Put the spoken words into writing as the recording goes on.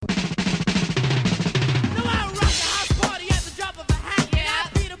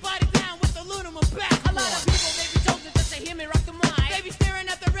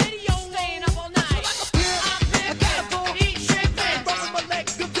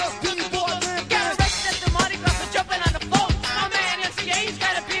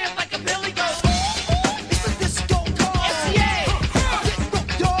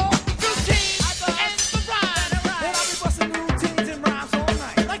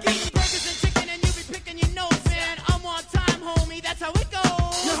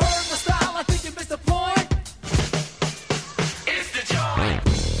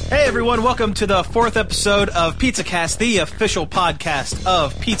everyone. Welcome to the 4th episode of PizzaCast, the official podcast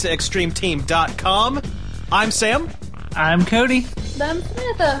of PizzaExtremeTeam.com. I'm Sam. I'm Cody. I'm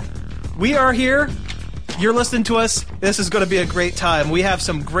Samantha. We are here. You're listening to us. This is going to be a great time. We have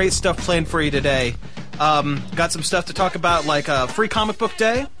some great stuff planned for you today. Got some stuff to talk about, like Free Comic Book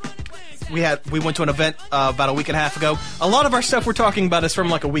Day. We went to an event about a week and a half ago. A lot of our stuff we're talking about is from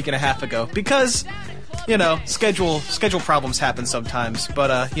like a week and a half ago because, you know, schedule problems happen sometimes.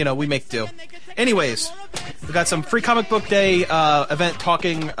 But we make do. Anyways, we got some Free Comic Book Day event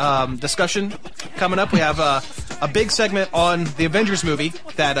talking discussion coming up. We have a big segment on the Avengers movie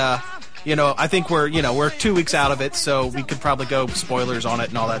that I think we're 2 weeks out of it, so we could probably go spoilers on it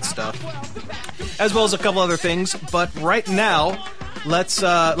and all that stuff, as well as a couple other things. But right now, let's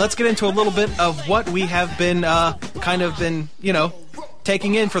get into a little bit of what we have been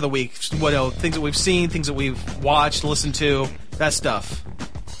taking in for the week. Things that we've seen, things that we've watched, listened to, that stuff.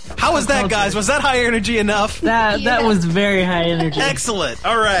 How was that, guys? Was that high energy enough? That was very high energy. Excellent.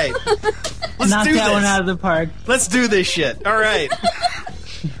 All right. Let's Knocked do that this. one out of the park. Let's do this shit. All right.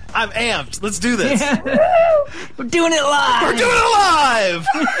 I'm amped. Let's do this. Yeah. We're doing it live. We're doing it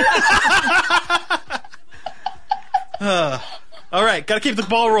live. All right. Got to keep the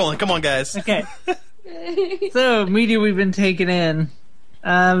ball rolling. Come on, guys. Okay. So, media we've been taking in.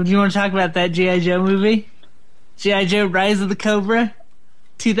 Do you want to talk about that G.I. Joe movie? G.I. Joe Rise of the Cobra?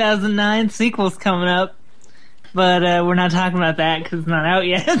 2009 sequel's coming up. But we're not talking about that because it's not out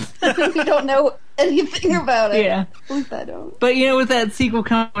yet. We don't know anything about it. Yeah. At least I don't. But, with that sequel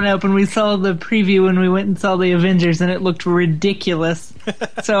coming up, and we saw the preview when we went and saw the Avengers, and it looked ridiculous.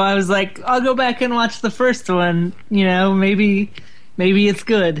 So I was like, I'll go back and watch the first one. Maybe it's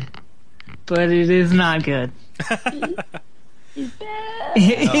good. But it is not good. It's bad.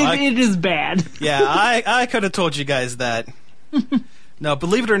 It is bad. Yeah, I could have told you guys that. No,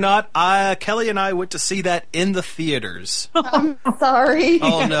 believe it or not, Kelly and I went to see that in the theaters. I'm sorry.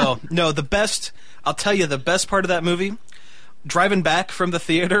 Oh, no. I'll tell you the best part of that movie, driving back from the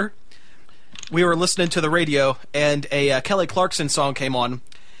theater, we were listening to the radio, and a Kelly Clarkson song came on,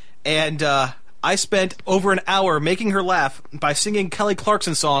 and I spent over an hour making her laugh by singing Kelly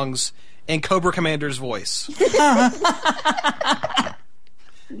Clarkson songs in Cobra Commander's voice.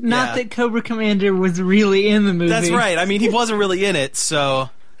 Not that Cobra Commander was really in the movie. That's right. I mean, he wasn't really in it, so,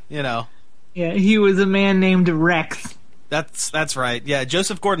 Yeah, he was a man named Rex. That's right. Yeah,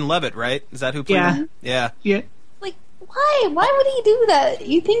 Joseph Gordon-Levitt, right? Is that who played him? Yeah. Like, why? Why would he do that?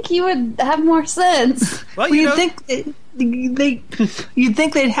 You think he would have more sense? Well, you'd think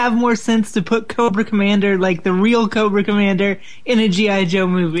they'd have more sense to put Cobra Commander, like the real Cobra Commander, in a G.I. Joe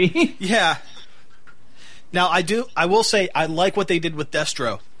movie. Yeah. Now, I will say, I like what they did with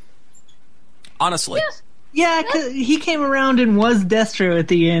Destro. Honestly. Yeah, 'cause he came around and was Destro at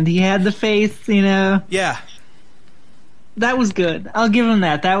the end. He had the face, Yeah. That was good. I'll give him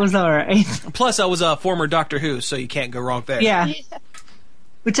that. That was alright. Plus, I was a former Doctor Who, so you can't go wrong there. Yeah.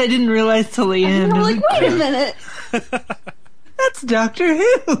 Which I didn't realize till the end. I'm like, wait a minute. That's Doctor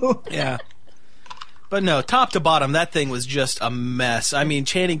Who. Yeah. But no, top to bottom, that thing was just a mess. I mean,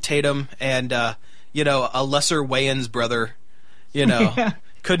 Channing Tatum and, a lesser Wayans brother,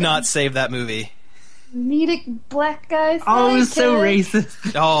 could not save that movie. Comedic black guys. Oh, it was so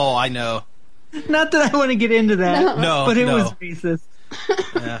racist. Oh, I know. Not that I want to get into that. No, but it was racist.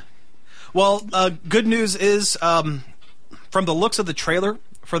 Yeah. Well, good news is, from the looks of the trailer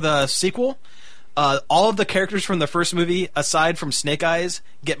for the sequel, all of the characters from the first movie, aside from Snake Eyes,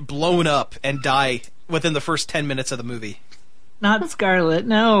 get blown up and die within the first 10 minutes of the movie. Not Scarlet,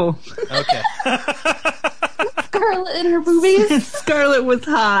 no. Okay. Scarlet in her boobies. Scarlet was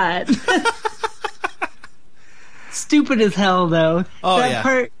hot. Stupid as hell, though. Oh, that yeah.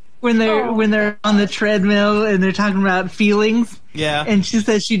 part when they're on the treadmill and they're talking about feelings. Yeah. And she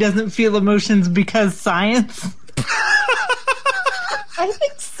says she doesn't feel emotions because science. I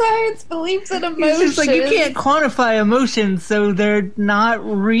think science believes in emotions. It's just like, you can't quantify emotions, so they're not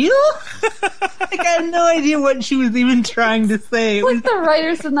real? I had no idea what she was even trying to say. It was Like the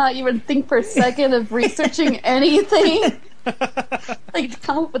writers did not even think for a second of researching anything. Like, to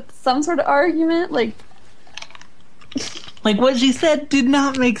come up with some sort of argument. Like what she said did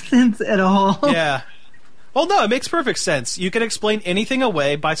not make sense at all. Yeah. Well, no, it makes perfect sense. You can explain anything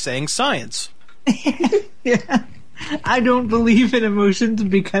away by saying science. Yeah. I don't believe in emotions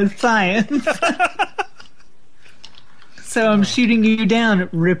because science. So I'm shooting you down,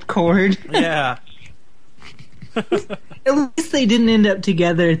 ripcord. Yeah. At least they didn't end up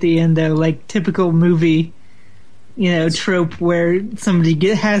together at the end, though, like typical movie, trope where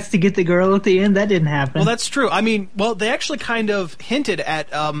somebody has to get the girl at the end. That didn't happen. Well, that's true. I mean, they actually kind of hinted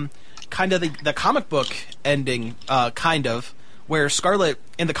at kind of the comic book ending, kind of, where Scarlet,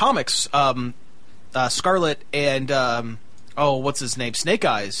 in the comics, Scarlet and, what's his name? Snake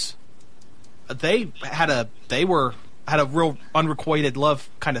Eyes. They had a real unrequited love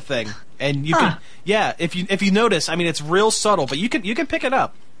kind of thing. And you can, if you notice, I mean, it's real subtle, but you can pick it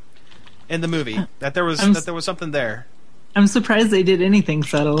up in the movie that there was something there. I'm surprised they did anything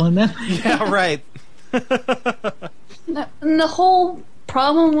subtle in that. Yeah, right. And the whole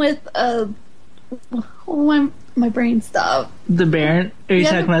problem with my brain stopped. The Baron? Are you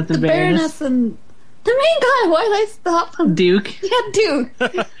talking about the Baroness? And the main guy? Why did I stop him? Duke? Yeah, Duke.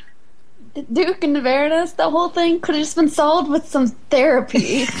 Duke and the Baroness, the whole thing could have just been solved with some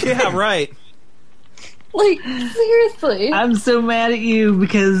therapy. Yeah, right. Like, seriously. I'm so mad at you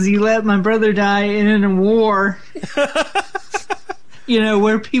because you let my brother die in a war.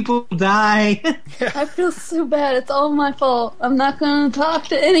 Where people die. I feel so bad. It's all my fault. I'm not going to talk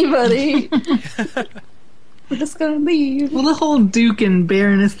to anybody. We're just going to leave. Well, the whole Duke and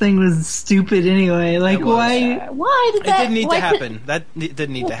Baroness thing was stupid anyway. Like, why? Why did that? It didn't need to happen. That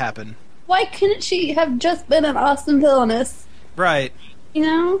didn't need to happen. Why couldn't she have just been an awesome villainess? Right.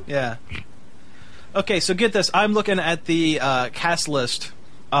 Yeah. Okay, so get this. I'm looking at the cast list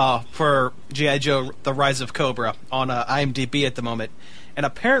for G.I. Joe: The Rise of Cobra on IMDb at the moment. And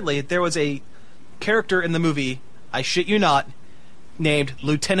apparently there was a character in the movie, I shit you not, named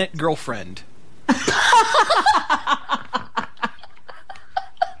Lieutenant Girlfriend.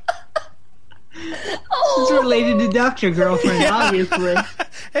 It's related to Dr. Girlfriend, obviously.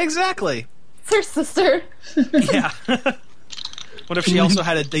 Exactly. It's her sister. Yeah. What if she also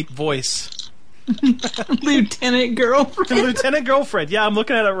had a deep voice? Lieutenant Girlfriend. Lieutenant Girlfriend. Yeah, I'm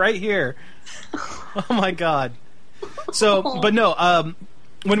looking at it right here. Oh my god. So, but no.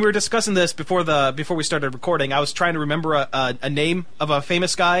 When we were discussing this before we started recording, I was trying to remember a name of a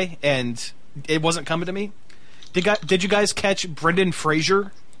famous guy, and it wasn't coming to me. Did you guys catch Brendan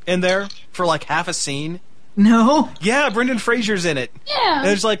Fraser in there for like half a scene? No. Yeah, Brendan Fraser's in it. Yeah. And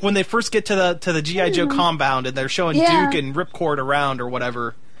it's like when they first get to the G.I. Joe compound, and they're showing Duke and Ripcord around or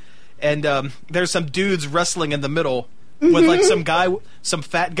whatever. And there's some dudes wrestling in the middle with like some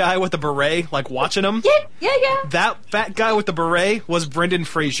fat guy with a beret, like watching them. Yeah. That fat guy with the beret was Brendan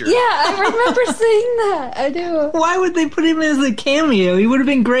Fraser. Yeah, I remember seeing that. I do. Why would they put him as a cameo? He would have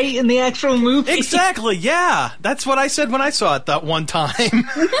been great in the actual movie. Exactly, yeah. That's what I said when I saw it that one time.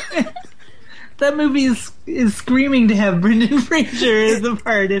 That movie is screaming to have Brendan Fraser as a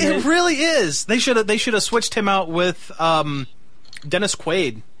part in it. It really is. They should have switched him out with Dennis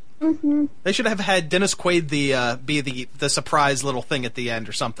Quaid. Mm-hmm. They should have had Dennis Quaid be the surprise little thing at the end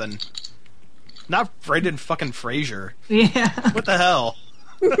or something. Not Brendan fucking Fraser. Yeah. What the hell?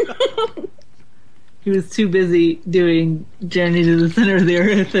 He was too busy doing Journey to the Center of the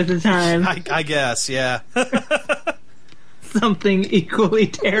Earth at the time. I guess, yeah. Something equally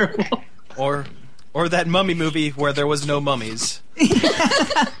terrible. Or that mummy movie where there was no mummies.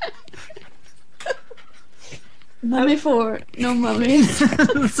 Mummy 4, no mummies.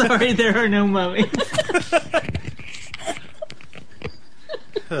 Sorry, there are no mummies.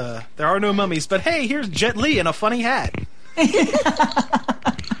 There are no mummies, but hey, here's Jet Li in a funny hat. Did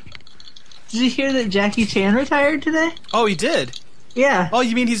you hear that Jackie Chan retired today? Oh, he did? Yeah. Oh,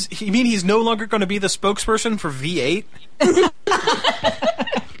 you mean he's no longer going to be the spokesperson for V8?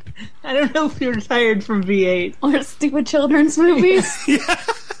 I don't know if he retired from V8. Or stupid children's movies. Yeah.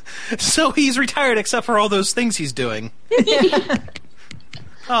 So he's retired except for all those things he's doing. Yeah.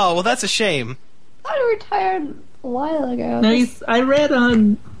 Oh, well, that's a shame. I thought he retired a while ago. No, I read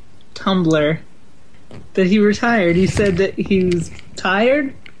on Tumblr that he retired. He said that he was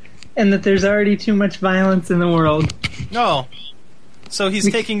tired and that there's already too much violence in the world. No. So he's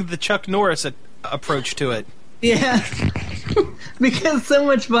taking the Chuck Norris approach to it. Yeah. Because so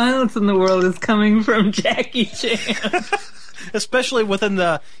much violence in the world is coming from Jackie Chan. Especially within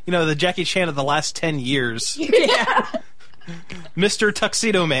the Jackie Chan of the last 10 years. Yeah. Mr.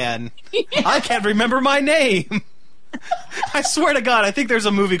 Tuxedo Man. I can't remember my name. I swear to God, I think there's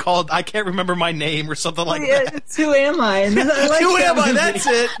a movie called I Can't Remember My Name or something like that. It's Who Am I? And I like Who that Am I?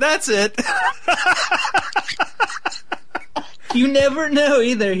 movie. That's it. You never know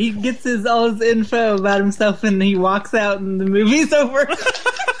either. He gets all his info about himself and he walks out and the movie's over.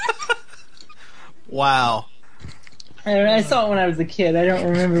 Wow. I saw it when I was a kid. I don't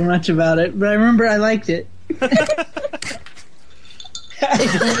remember much about it, but I remember I liked it.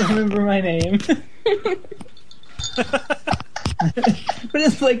 I don't remember my name. But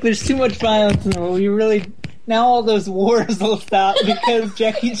it's like there's too much violence in the world. You really... Now all those wars will stop because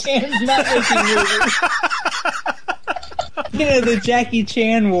Jackie Chan's not making movies. the Jackie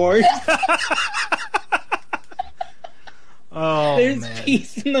Chan wars. Oh, There's man.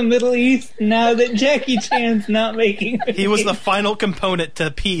 peace in the Middle East now that Jackie Chan's not making movies. He was the final component to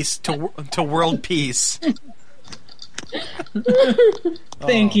peace, to world peace.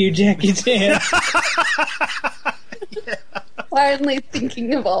 Thank you, Jackie Chan. Finally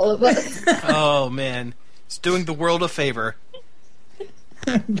thinking of all of us. Oh, man. It's doing the world a favor.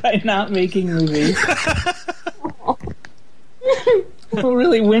 By not making movies. Well,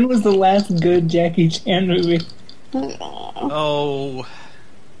 really, when was the last good Jackie Chan movie? Oh.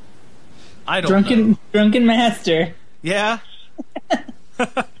 I don't know. Drunken Master. Yeah?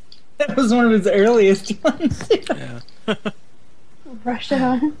 That was one of his earliest ones. Yeah. Rush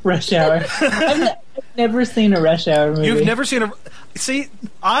Hour. Rush Hour. I've never seen a Rush Hour movie. You've never seen a... See,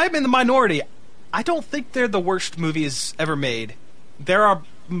 I'm in the minority. I don't think they're the worst movies ever made. There are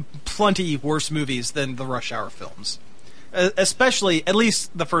plenty worse movies than the Rush Hour films. Especially, at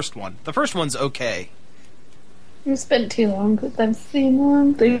least the first one. The first one's okay. You spent too long with them seeing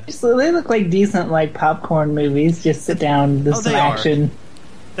one. They look like decent, like, popcorn movies. Just sit down, do some action.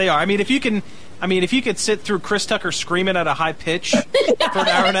 They are. I mean, if you could sit through Chris Tucker screaming at a high pitch for an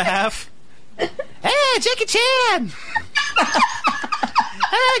hour and a half. Hey, Jackie Chan!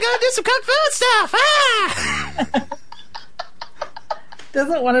 Hey, go do some kung fu stuff! Ah!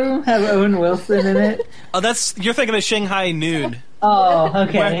 Doesn't one of them have Owen Wilson in it? Oh, you're thinking of Shanghai Noon, Oh,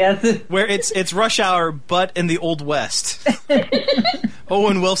 okay. where it's Rush Hour, but in the Old West.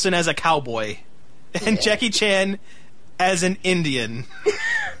 Owen Wilson as a cowboy, and Jackie Chan as an Indian.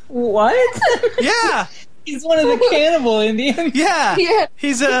 What? Yeah, He's one of the cannibal Indians. yeah, Yeah.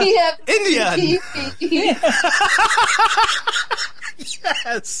 he's a Yeah. Indian.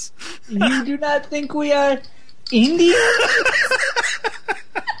 Yes. You do not think we are Indians?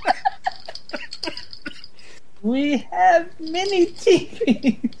 We have many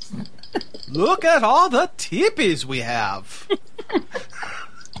teepees. Look at all the teepees we have.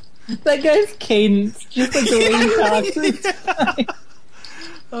 That guy's cadence, just like the way he talks, it's fine.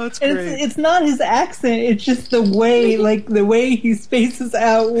 Oh, it's And great. it's not his accent, it's just the way, like, the way he spaces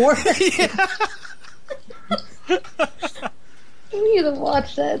out words. Yeah. You need to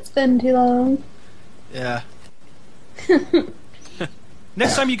watch that. It's been too long. Yeah.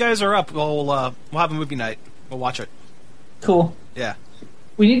 Next time you guys are up, we'll have a movie night. We'll watch it. Cool. Yeah.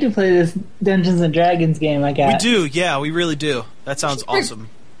 We need to play this Dungeons and Dragons game I got. We do, yeah, we really do. That sounds awesome.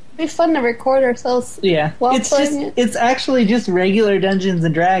 It'd be fun to record ourselves. Yeah. While It's playing it. it's actually just regular Dungeons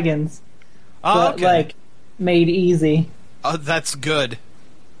and Dragons, Oh, but okay. like made easy Oh, that's good.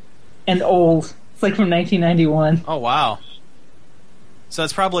 and old. It's like from 1991. Oh, wow. So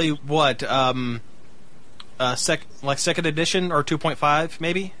it's probably what, second edition or 2.5,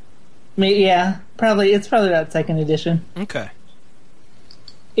 maybe? Yeah, probably. It's probably about second edition. Okay.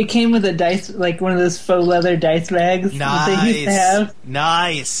 It came with a dice, like one of those faux leather dice bags that they used to have.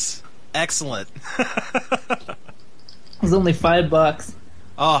 Nice. Excellent. It was only $5.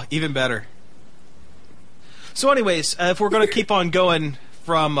 Oh, even better. So anyways, if we're going to keep on going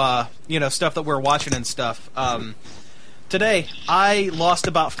from, stuff that we're watching and stuff, today I lost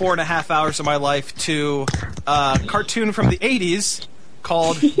about 4.5 hours of my life to a cartoon from the 80s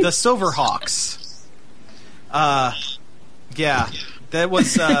called The Silverhawks. Yeah, that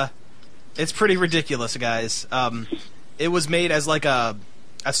was, it's pretty ridiculous, guys. It was made as like a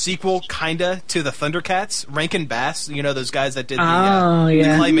sequel, kinda, to the Thundercats. Rankin Bass, those guys that did the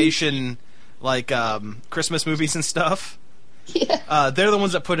claymation, like, Christmas movies and stuff. Yeah. They're the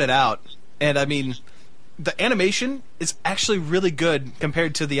ones that put it out. And, I mean, the animation is actually really good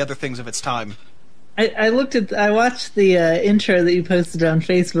compared to the other things of its time. I watched the intro that you posted on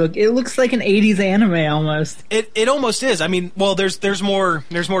Facebook. It looks like an 80s anime almost. It almost is. I mean, well, there's more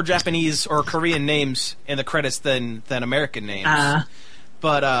Japanese or Korean names in the credits than American names.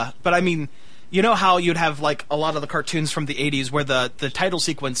 But I mean, you know how you'd have like a lot of the cartoons from the 80s where the title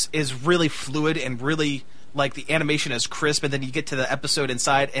sequence is really fluid and really like the animation is crisp, and then you get to the episode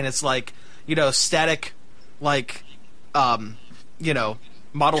inside and it's like, static, like, model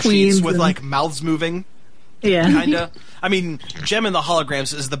Tweens sheets with and- like mouths moving. Yeah. Kinda. I mean, Gem and the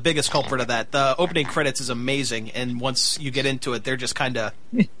Holograms is the biggest culprit of that. The opening credits is amazing, and once you get into it, they're just kinda...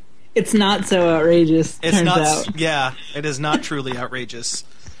 It's not so outrageous, It's turns not... out. Yeah, it is not truly outrageous.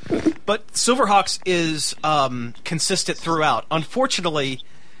 But Silverhawks is consistent throughout. Unfortunately,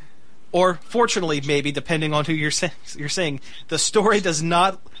 or fortunately maybe, depending on who you're saying, the story does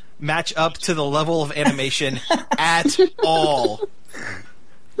not match up to the level of animation at all.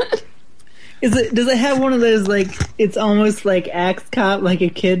 Does it have one of those, like, it's almost like Axe Cop, like a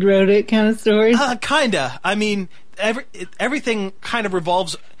kid wrote it kind of story? Kinda. I mean, everything kind of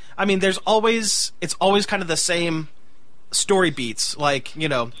revolves. I mean, it's always kind of the same story beats. Like, you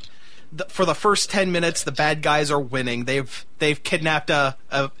know, for the first 10 minutes, the bad guys are winning. They've kidnapped a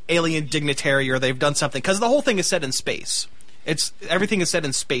alien dignitary, or they've done something, because the whole thing is set in space. Everything is set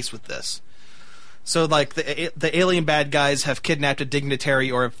in space with this. So, like, the alien bad guys have kidnapped a dignitary,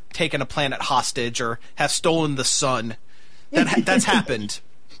 or have taken a planet hostage, or have stolen the sun. That's happened.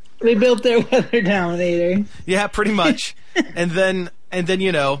 They built their weather dominator. Yeah, pretty much. and then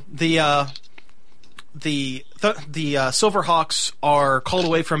you know, the Silverhawks are called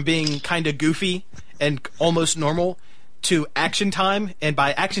away from being kind of goofy and almost normal to action time, and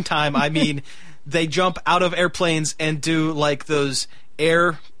by action time I mean they jump out of airplanes and do like those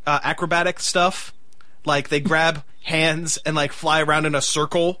air acrobatic stuff, like they grab hands and like fly around in a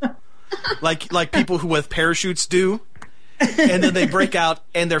circle, like people who with parachutes do, and then they break out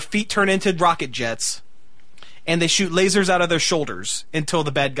and their feet turn into rocket jets, and they shoot lasers out of their shoulders until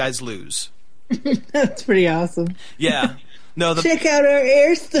the bad guys lose. That's pretty awesome. Yeah. No, check out our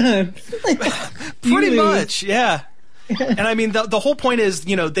air stunts. Pretty much, yeah. And I mean, the whole point is,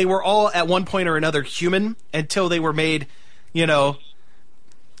 you know, they were all at one point or another human until they were made, you know,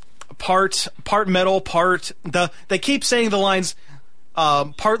 part metal, they keep saying the lines,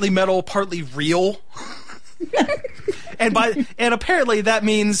 partly metal, partly real. and apparently that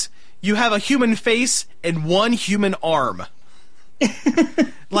means you have a human face and one human arm.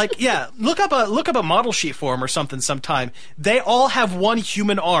 Like, yeah, look up a model sheet for them or something sometime. They all have one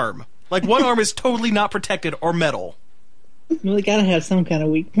human arm. Like, one arm is totally not protected or metal. Well, they gotta have some kind of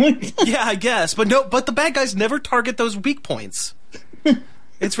weak points. Yeah, I guess, but the bad guys never target those weak points.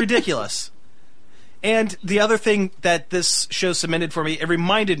 It's ridiculous. And the other thing that this show cemented for me, it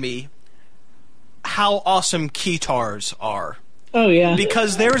reminded me how awesome Keytars are. Oh yeah,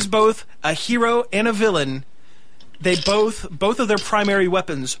 because there's both a hero and a villain. They both of their primary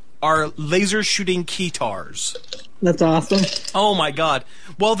weapons are laser shooting Keytars. That's awesome. Oh my god.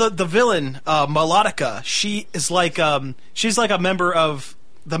 Well, the villain, Melodica, she's like a member of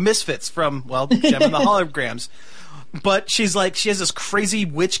the Misfits from, well, Gem and the Holograms. But she has this crazy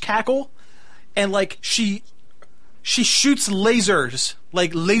witch cackle, and like she shoots lasers,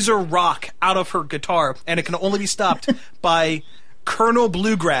 like laser rock, out of her guitar, and it can only be stopped by Colonel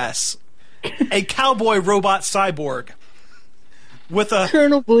Bluegrass, a cowboy robot cyborg. With a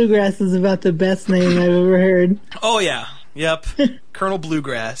Colonel Bluegrass is about the best name I've ever heard. Oh yeah, yep, Colonel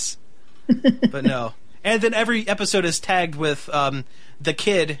Bluegrass. But no, and then every episode is tagged with the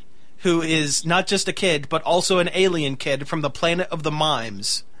kid, who is not just a kid but also an alien kid from the planet of the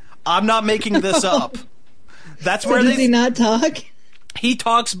Mimes. I'm not making this up. That's where does he not talk? He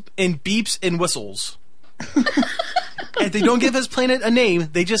talks in beeps and whistles. And they don't give his planet a name.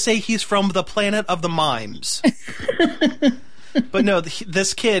 They just say he's from the planet of the Mimes. But no,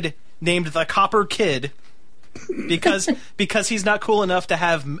 this kid named the Copper Kid because he's not cool enough to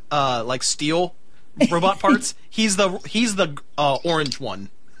have like steel robot parts. He's the orange one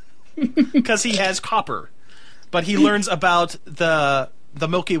because he has copper. But he learns about the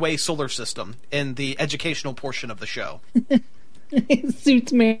Milky Way solar system in the educational portion of the show. His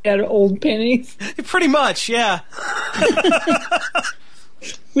suit's made out of old pennies. Pretty much, yeah.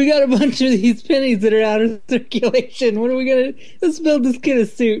 We got a bunch of these pennies that are out of circulation. What are we gonna... Let's build this kid a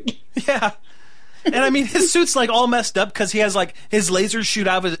suit. Yeah. And I mean, his suit's like all messed up because he has like his lasers shoot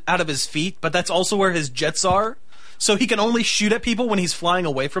out of his feet, but that's also where his jets are. So he can only shoot at people when he's flying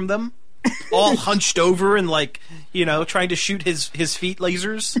away from them. All hunched over and like, you know, trying to shoot his feet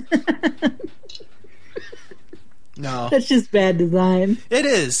lasers. No. That's just bad design. It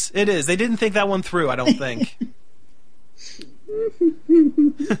is. They didn't think that one through, I don't think.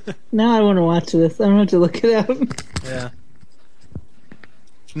 Now I want to watch this. I'm going to have to look it up. Yeah.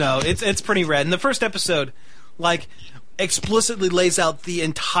 No, it's pretty rad. And the first episode, like, explicitly lays out the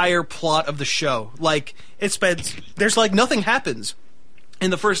entire plot of the show. Like, there's like nothing happens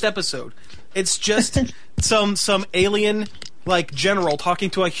in the first episode. It's just some alien, like, general talking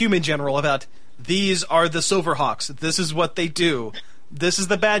to a human general about, these are the Silverhawks. This is what they do. This is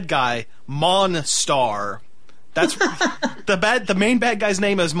the bad guy, Monstar. That's the main bad guy's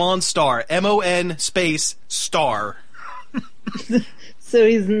name is Monstar. MON space star. So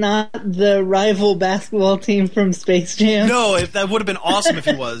he's not the rival basketball team from Space Jam? No, that would have been awesome if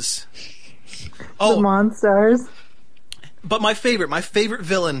he was. Oh, the Monstars. But my favorite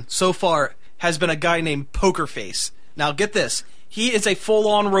villain so far has been a guy named Poker Face. Now get this. He is a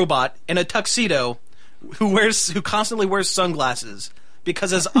full-on robot in a tuxedo who constantly wears sunglasses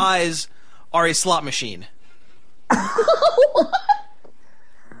because his eyes are a slot machine.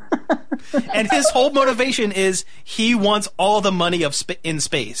 And his whole motivation is he wants all the money in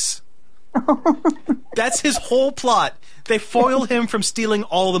space. That's his whole plot. They foil him from stealing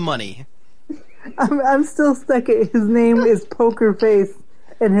all the money. I'm still stuck at his name is Poker Face,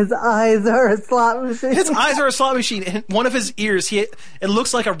 and his eyes are a slot machine. His eyes are a slot machine, and one of his ears, it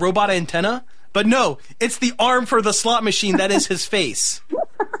looks like a robot antenna, but no, it's the arm for the slot machine that is his face.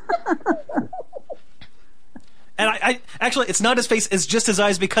 And I actually, it's not his face; it's just his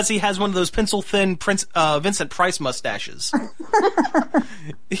eyes because he has one of those pencil-thin Vincent Price mustaches.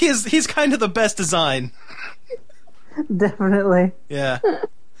 He's kind of the best design. Definitely. Yeah.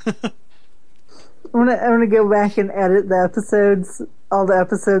 I'm gonna go back and edit the episodes, all the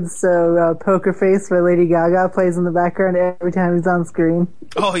episodes, so Poker Face by Lady Gaga plays in the background every time he's on screen.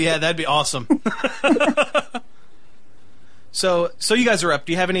 Oh yeah, that'd be awesome. So you guys are up.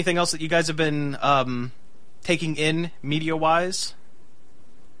 Do you have anything else that you guys have been taking in media-wise?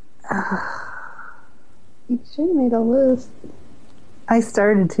 You should have made a list. I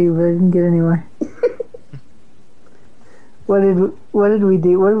started to, but I didn't get anywhere. What did we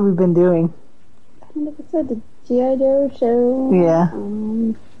do? What have we been doing? Like I said, the G.I. Joe show. Yeah.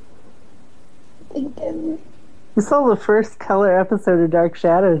 Thinking. We saw the first color episode of Dark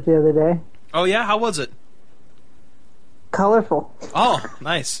Shadows the other day. Oh yeah, how was it? Colorful. Oh,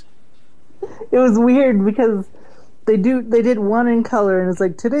 nice. It was weird because they did one in color, and it's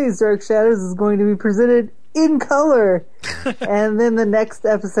like, today's Dark Shadows is going to be presented in color. And then the next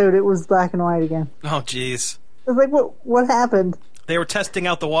episode it was black and white again. Oh jeez. I was like, what happened? They were testing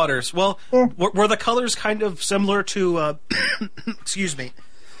out the waters. Well, yeah. Were the colors kind of similar to excuse me.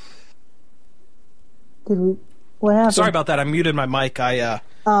 What happened? Sorry about that. I muted my mic.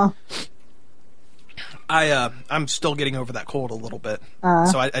 I'm still getting over that cold a little bit,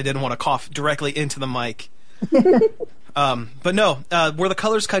 so I didn't want to cough directly into the mic. But no, were the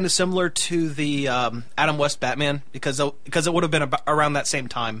colors kind of similar to the Adam West Batman? Because it would have been around that same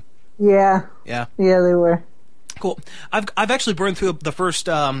time. Yeah. Yeah. Yeah, they were. Cool. I've actually burned through the first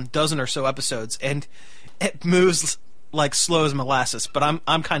dozen or so episodes, and it moves like slow as molasses. But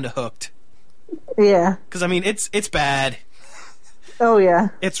I'm kind of hooked. Yeah. Because I mean, it's bad. Oh yeah.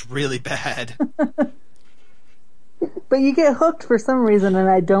 It's really bad. But you get hooked for some reason, and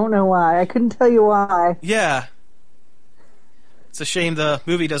I don't know why. I couldn't tell you why. Yeah. It's a shame the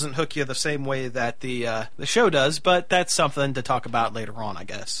movie doesn't hook you the same way that the show does, but that's something to talk about later on, I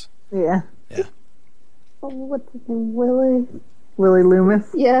guess. Yeah. Yeah. Oh, what's his name? Willie Loomis?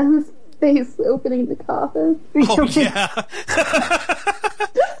 Yeah, his face opening the coffin. Oh, yeah.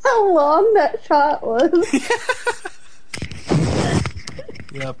 How long that shot was.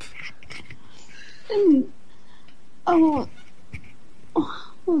 Yep. And, what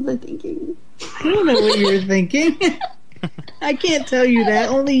was I thinking? I don't know what you were thinking. I can't tell you that.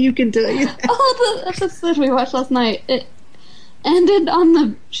 Only you can tell you that. Oh, the episode we watched last night. It ended on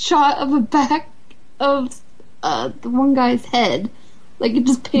the shot of a back of the one guy's head. Like, it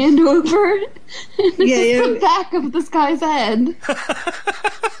just panned over. And it's the back of this guy's head.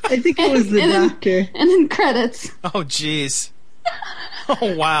 I think it was the doctor. And then credits. Oh, jeez.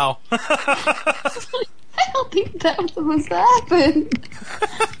 Oh, wow. I don't think that was supposed to happen.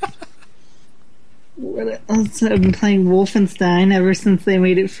 What else? I've been playing Wolfenstein ever since they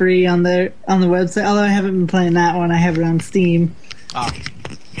made it free on the website. Although I haven't been playing that one, I have it on Steam. Ah.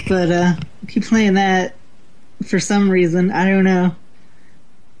 But I keep playing that for some reason. I don't know.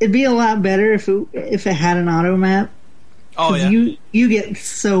 It'd be a lot better if it had an auto map. Oh yeah. You get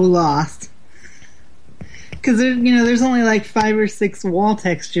so lost because there's only like 5 or 6 wall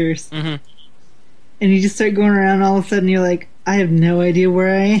textures, and you just start going around. All of a sudden, you're like, I have no idea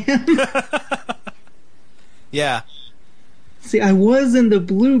where I am. Yeah. See, I was in the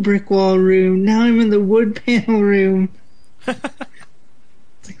blue brick wall room. Now I'm in the wood panel room.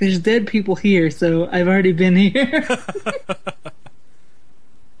 It's like there's dead people here, so I've already been here.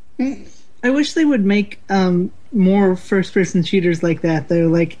 I wish they would make more first-person shooters like that, though,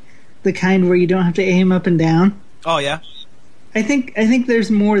 like the kind where you don't have to aim up and down. Oh yeah. I think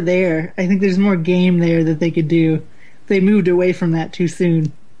there's more there. I think there's more game there that they could do. They moved away from that too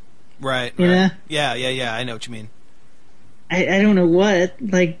soon. Right. You know? Yeah. I know what you mean. I don't know what,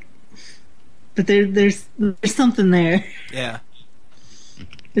 like, but there's something there. Yeah.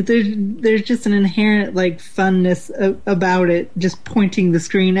 But there's just an inherent like funness about it. Just pointing the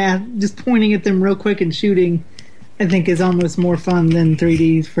screen just pointing at them real quick and shooting, I think is almost more fun than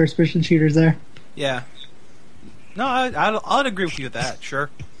 3D first-person shooters are. Yeah. No, I'd agree with you with that. Sure,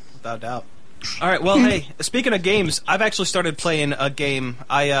 without a doubt. All right. Well, hey, speaking of games, I've actually started playing a game.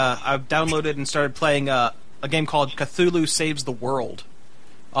 I've downloaded and started playing a game called Cthulhu Saves the World.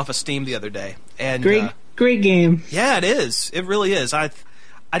 off of Steam the other day. And great game. Yeah, it is. It really is. I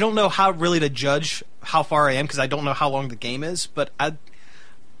don't know how really to judge how far I am because I don't know how long the game is, but I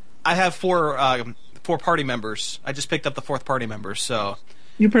have four party members. I just picked up the fourth party member, so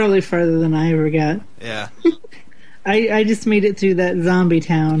you're probably farther than I ever got. Yeah. I just made it through that zombie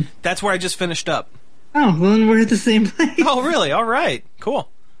town. That's where I just finished up. Oh, well then we're at the same place. Oh, really? All right. Cool.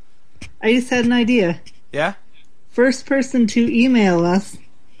 I just had an idea. Yeah? First person to email us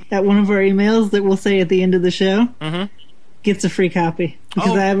at one of our emails that we'll say at the end of the show gets a free copy.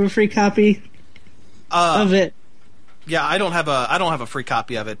 Because I have a free copy of it. Yeah, I don't have a free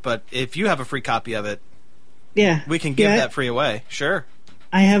copy of it, but if you have a free copy of it, yeah, we can give that free away. Sure.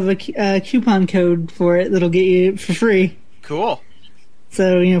 I have a coupon code for it that'll get you for free. Cool.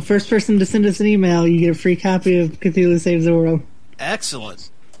 So, first person to send us an email, you get a free copy of Cthulhu Saves the World. Excellent.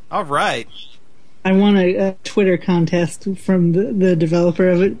 All right. I won a Twitter contest from the developer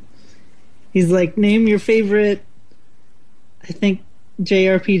of it. He's like, name your favorite, I think,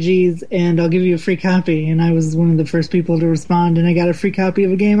 JRPGs, and I'll give you a free copy. And I was one of the first people to respond, and I got a free copy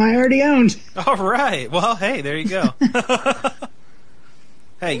of a game I already owned. All right. Well, hey, there you go.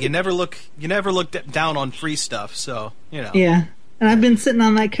 Hey, you never look down on free stuff, so, Yeah. And I've been sitting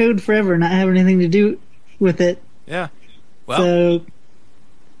on that code forever, not having anything to do with it. Yeah. Well. So,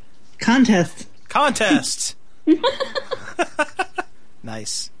 Contests.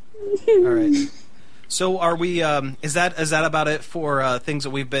 Nice. All right. So are we, is that about it for things that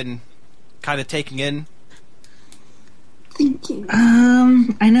we've been kind of taking in? Thank you.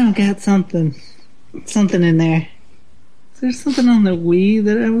 I know I got something in there. Is there something on the Wii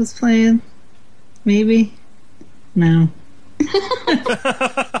that I was playing? Maybe? No.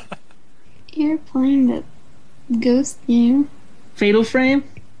 You're playing that ghost game? Fatal Frame?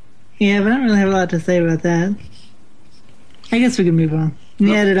 Yeah, but I don't really have a lot to say about that. I guess we can move on.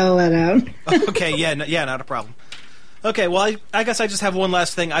 You edit all that out. Okay, yeah, not a problem. Okay, well, I guess I just have one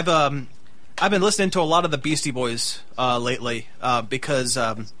last thing. I've been listening to a lot of the Beastie Boys lately because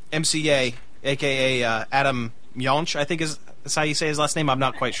MCA, aka Adam Yonch, I think is how you say his last name. I'm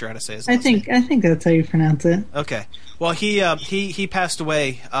not quite sure how to say his last name. I think that's how you pronounce it. Okay. Well, he passed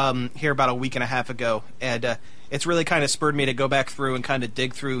away here about a week and a half ago, and it's really kind of spurred me to go back through and kind of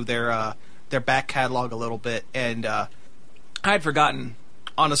dig through their back catalog a little bit, and I'd forgotten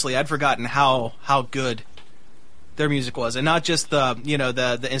how good their music was, and not just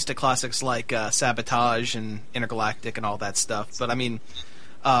the instant classics like Sabotage and Intergalactic and all that stuff, but I mean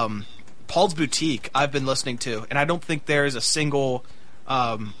Paul's Boutique I've been listening to, and I don't think there is a single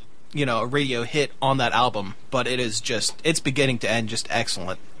a radio hit on that album, but it's beginning to end just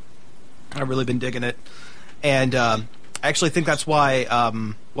excellent. I've really been digging it, and I actually think that's why I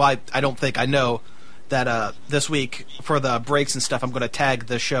know that this week for the breaks and stuff I'm going to tag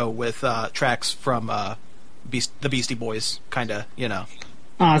the show with tracks from the Beastie Boys, kind of,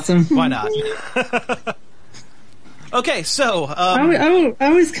 Awesome. Why not? Okay, so I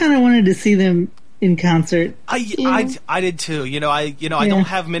always kind of wanted to see them in concert. I did too. I don't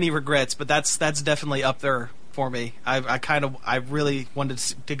have many regrets, but that's definitely up there for me. I really wanted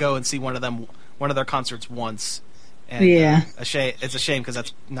to go and see one of their concerts once. And, it's a shame because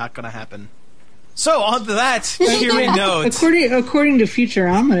that's not going to happen. So on to that cheery note. According to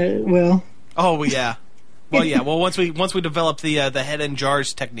Futurama, it will. Oh yeah. Well, yeah. Well, once we develop the head in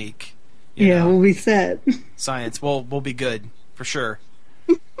jars technique, we'll be set. Science, we'll be good for sure.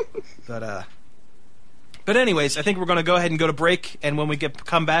 But anyways, I think we're going to go ahead and go to break, and when we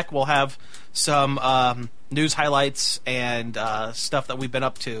come back, we'll have some news highlights and stuff that we've been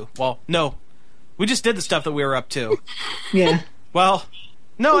up to. Well, no, we just did the stuff that we were up to. Yeah. Well,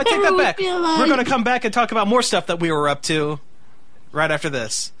 no, I take that back. We're going to come back and talk about more stuff that we were up to right after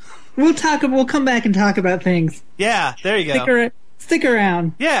this. We'll come back and talk about things. Yeah, there you go. Stick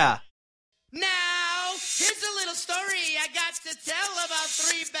around. Yeah. Now, here's a little story I got to tell about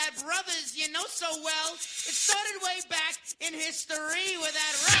three bad brothers you know so well. It started way back in history with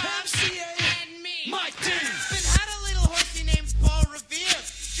that Rob MCA and me. Mike D. Then had a little horsey named Paul Revere.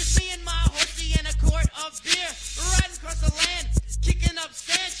 Just me and my horsey and a quart of beer. Riding across the land, kicking up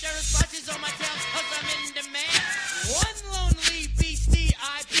sand. Sheriff's watches on my tail cause I'm in demand. One lonely beastie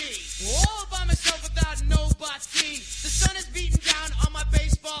I be. All by myself without nobody. The sun is beating down on my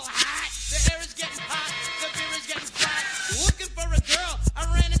baseball hat. The air is getting hot, the beer is getting flat. Looking for a girl, I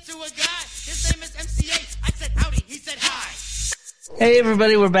ran into a guy. His name is MCA. I said howdy, he said hi. Hey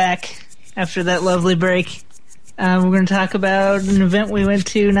everybody, we're back after that lovely break. We're going to talk about an event we went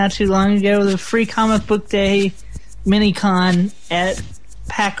to not too long ago, the Free Comic Book Day mini-con at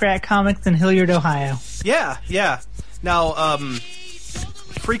Pack Rat Comics in Hilliard, Ohio. Yeah. Now,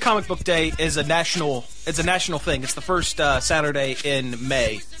 Free Comic Book Day is a national thing. It's the first Saturday in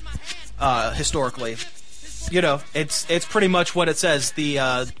May, historically. You know, it's pretty much what it says.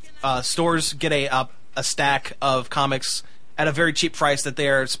 The stores get a stack of comics at a very cheap price that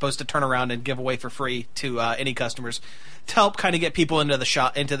they're supposed to turn around and give away for free to any customers to help kind of get people into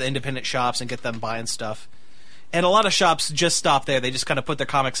the independent shops and get them buying stuff. And a lot of shops just stop there. They just kind of put their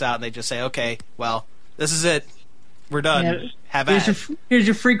comics out and they just say, okay, well, this is it. We're done. Yeah, have at it. Here's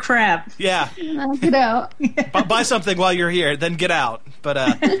your free crap. Yeah. Get out. Buy something while you're here, then get out.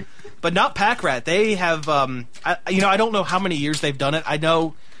 But not Pack Rat. They have, I don't know how many years they've done it. I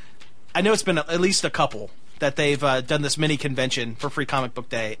know it's been at least a couple that they've done this mini convention for Free Comic Book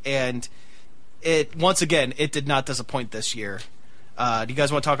Day, and once again it did not disappoint this year. Do you guys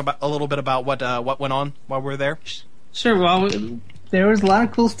want to talk a little bit about what went on while we were there? Sure. Well, there was a lot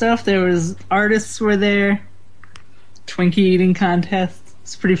of cool stuff. There was artists were there. Twinkie eating contest.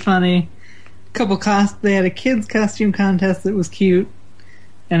 It's pretty funny. They had a kids costume contest that was cute.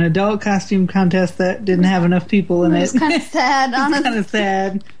 An adult costume contest that didn't have enough people in it. It was kind of sad, honestly. Kind of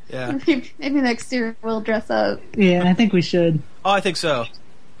sad. Yeah. Maybe next year we'll dress up. Yeah, I think we should. Oh, I think so,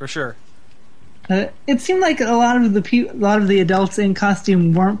 for sure. It seemed like a lot of the adults in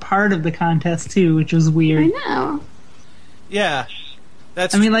costume weren't part of the contest too, which was weird. I know. Yeah,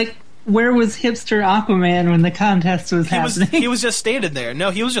 where was hipster Aquaman when the contest was happening? He was just standing there.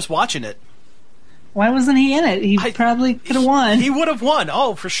 No, he was just watching it. Why wasn't he in it? He probably could have won. He would have won.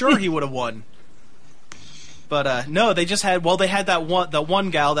 Oh, for sure he would have won. But no, they just had. Well, they had that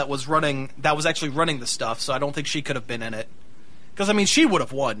one gal that was actually running the stuff. So I don't think she could have been in it. Because she would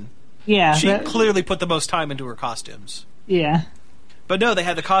have won. Yeah, she clearly put the most time into her costumes. Yeah. But no, they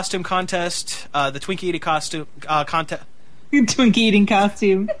had the costume contest, the Twinkie eating costume contest. Twinkie eating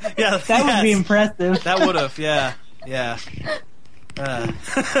costume. Yeah, that would be impressive. That would have, yeah.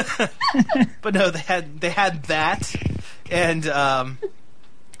 But no, they had that, and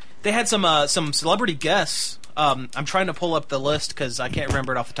they had some celebrity guests. I'm trying to pull up the list because I can't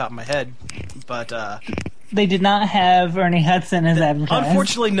remember it off the top of my head, but they did not have Ernie Hudson as advertised.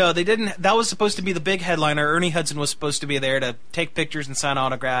 Unfortunately, no, they didn't. That was supposed to be the big headliner. Ernie Hudson was supposed to be there to take pictures and sign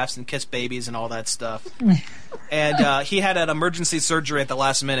autographs and kiss babies and all that stuff. And he had an emergency surgery at the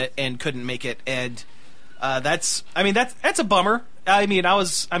last minute and couldn't make it. And that's a bummer.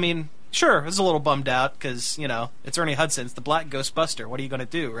 Sure, I was a little bummed out because it's Ernie Hudson, it's the Black Ghostbuster. What are you going to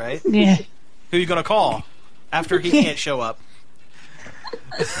do, right? Yeah. Who are you going to call after he can't show up?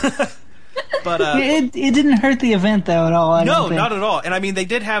 But it didn't hurt the event though at all. No, not at all. And they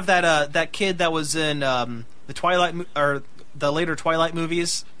did have that kid that was in the Twilight or the later Twilight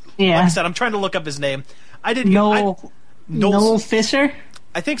movies. Yeah. Like I said, I'm trying to look up his name. I didn't. Noel Fisher.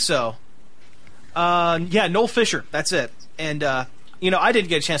 I think so. Yeah, Noel Fisher. That's it. And I didn't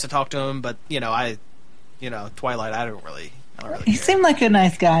get a chance to talk to him, but Twilight. I don't really. He seemed like a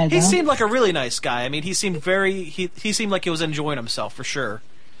nice guy. He seemed like a really nice guy. He seemed he seemed like he was enjoying himself for sure.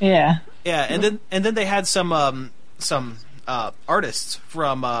 Yeah. Yeah, and then they had some artists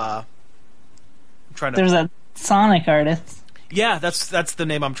from. There's a Sonic artist. Yeah, that's the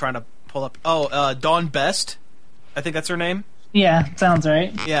name I'm trying to pull up. Oh, Dawn Best, I think that's her name. Yeah, sounds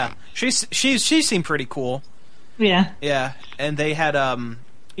right. Yeah, she seemed pretty cool. Yeah. Yeah, and they had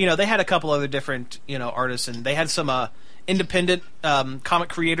they had a couple other different artists, and they had some independent comic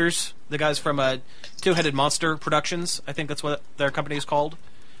creators. The guys from Two-Headed Monster Productions, I think that's what their company is called.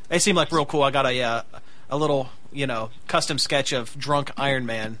 They seem like real cool. I got a little custom sketch of drunk Iron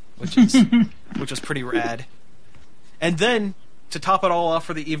Man, which was pretty rad. And then to top it all off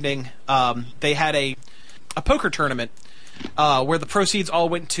for the evening, they had a poker tournament where the proceeds all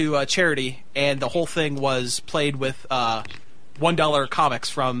went to charity, and the whole thing was played with $1 comics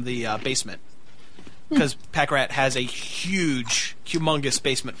from the basement. Because Pack Rat has a humongous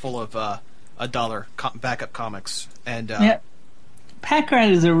basement full of $1 backup comics, and yeah. Pack Rat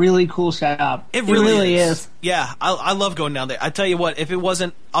is a really cool shop. It really is. Yeah, I love going down there. I tell you what,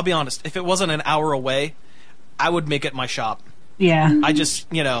 I'll be honest, if it wasn't an hour away, I would make it my shop. Yeah. I just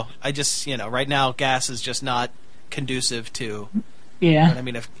right now gas is just not conducive to. Yeah.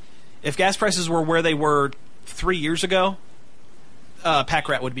 But if gas prices were where they were 3 years ago, Pack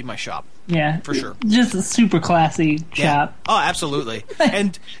Rat would be my shop. Yeah, for sure. Just a super classy shop. Yeah. Oh, absolutely.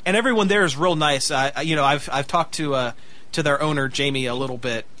 and everyone there is real nice. I've talked to their owner Jamie a little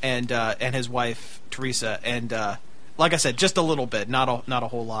bit, and his wife Teresa, and like I said, just a little bit, not a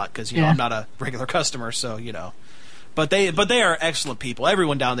whole lot, because I'm not a regular customer, so But they are excellent people.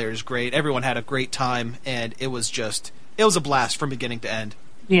 Everyone down there is great. Everyone had a great time, and it was a blast from beginning to end.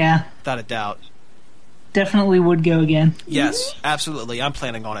 Yeah, without a doubt. definitely would go again. Yes, absolutely. I'm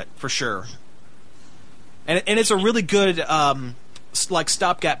planning on it for sure. And it's a really good like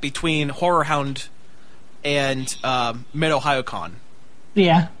stopgap between Horror Hound and Mid Ohio Con.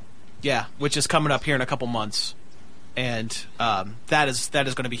 Yeah. Yeah, which is coming up here in a couple months, and that is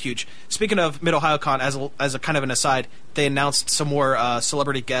going to be huge. Speaking of Mid Ohio Con, as a kind of an aside, they announced some more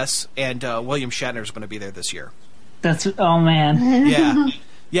celebrity guests, and William Shatner is going to be there this year. Oh man.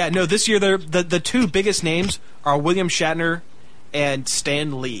 Yeah. No, this year the two biggest names are William Shatner and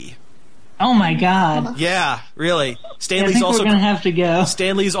Stan Lee. Oh my god. Yeah, really. I think we're gonna have to go.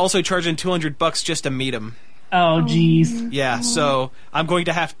 Stan Lee's also charging $200 just to meet him. Oh jeez. Yeah, so I'm going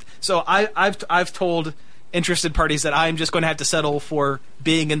to have. So I've told interested parties that I'm just going to have to settle for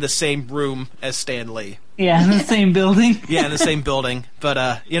being in the same room as Stan Lee. Yeah, in the same building. Yeah, in the same building.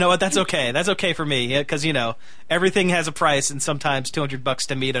 But you know what? That's okay. That's okay for me because everything has a price, and sometimes $200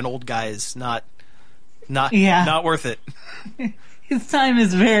 to meet an old guy is not worth it. His time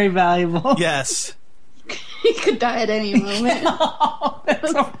is very valuable. Yes. He could die at any moment. Oh,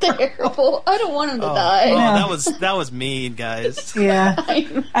 that's terrible. I don't want him to die. Oh, that was mean, guys. Yeah.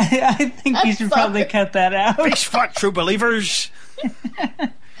 I think you should probably cut that out. Peace fuck, true believers.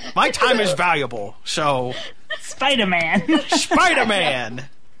 My time is valuable, so... Spider-Man. Spider-Man!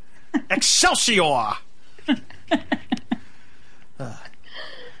 Excelsior!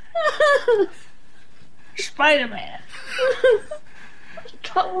 Spider-Man.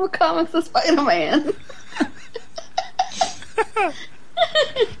 Trouble Comics of Spider-Man.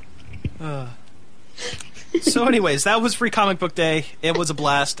 So anyways, that was Free Comic Book Day. It was a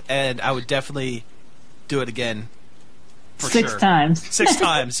blast, and I would definitely do it again. For Six sure. times. 6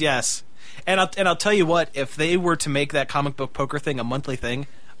 times, yes. And I'll tell you what, if they were to make that comic book poker thing a monthly thing,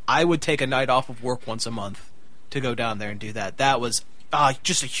 I would take a night off of work once a month to go down there and do that. That was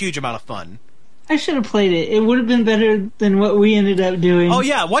just a huge amount of fun. I should have played it. It would have been better than what we ended up doing. Oh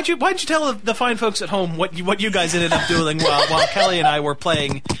yeah, why'd you tell the fine folks at home what you guys ended up doing while Kelly and I were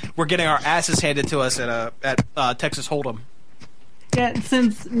playing? We're getting our asses handed to us at Texas Hold'em. Yeah,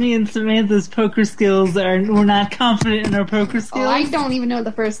 since me and Samantha's poker skills we're not confident in our poker skills. Oh, I don't even know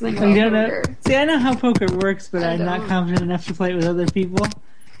the first thing about You don't poker. know? See, I know how poker works, but I'm not confident enough to play it with other people.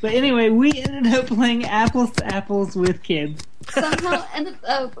 But anyway, we ended up playing apples to apples with kids. Somehow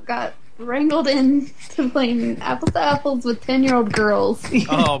got wrangled into playing apples to apples with 10-year-old girls.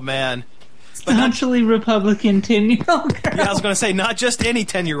 Oh man. Staunchly Republican 10-year-old girls. Yeah, I was going to say, not just any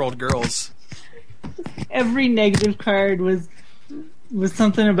 10-year-old girls. Every negative card was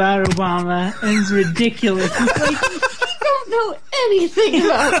something about Obama, and it's ridiculous. I don't know anything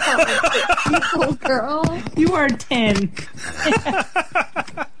about politics, little girl. You are 10.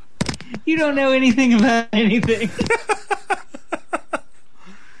 You don't know anything about anything.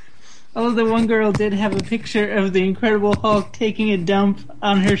 Although the one girl did have a picture of the Incredible Hulk taking a dump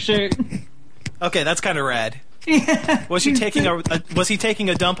on her shirt. Okay, that's kind of rad. Yeah. Was he taking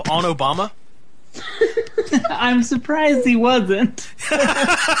a dump on Obama? I'm surprised he wasn't.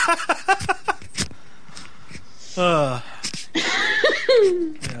 Yeah.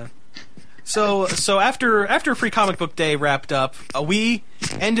 So after Free Comic Book Day wrapped up, we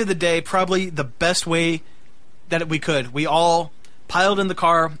ended the day probably the best way that we could. We all piled in the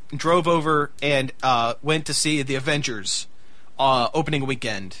car, drove over, and went to see the Avengers opening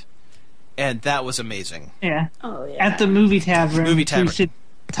weekend, and that was amazing. Yeah. Oh yeah. At the Movie Tavern. Movie Tavern. We should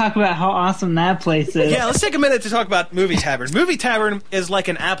talk about how awesome that place is. Yeah, let's take a minute to talk about Movie Tavern. Movie Tavern is like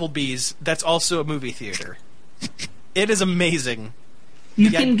an Applebee's that's also a movie theater. It is amazing.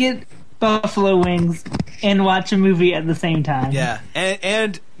 You can get buffalo wings and watch a movie at the same time. Yeah,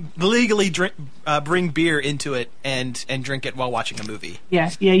 and legally bring beer into it and drink it while watching a movie.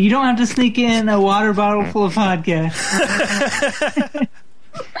 Yeah. You don't have to sneak in a water bottle full of vodka.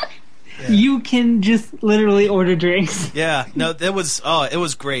 Yeah. You can just literally order drinks. Yeah, no, it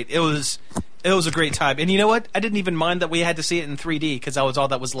was great. It was a great time. And you know what? I didn't even mind that we had to see it in 3D because that was all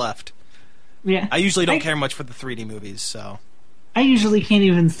that was left. Yeah. I usually don't care much for the 3D movies, so. I usually can't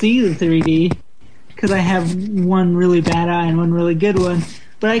even see the 3D because I have one really bad eye and one really good one.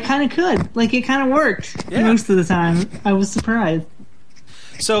 But I kind of could. Like, it kind of worked most of the time. I was surprised.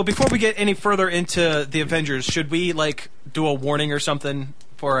 So before we get any further into the Avengers, should we, do a warning or something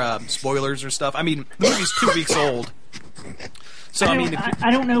for spoilers or stuff? I mean, the movie's 2 weeks old. So I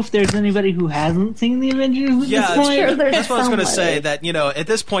don't know if there's anybody who hasn't seen the Avengers at this point. Sure, that's what I was going to say. somebody. That, at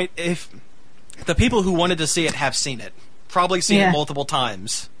this point, if the people who wanted to see it have seen it, probably seen it multiple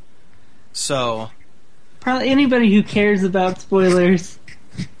times. So Probably anybody who cares about spoilers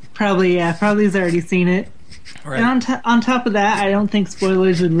probably has already seen it. Right. And on top of that, I don't think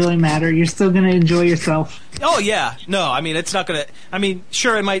spoilers would really matter. You're still going to enjoy yourself. Oh yeah, no, I mean it's not gonna. I mean,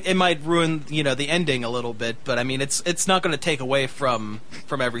 sure, it might ruin the ending a little bit, but I mean it's not gonna take away from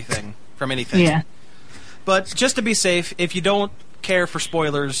anything. Yeah. But just to be safe, if you don't care for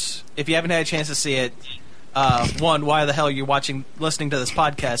spoilers, if you haven't had a chance to see it, one, why the hell are you listening to this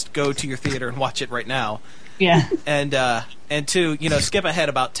podcast? Go to your theater and watch it right now. Yeah. And two, skip ahead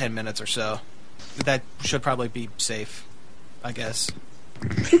about 10 minutes or so. That should probably be safe, I guess.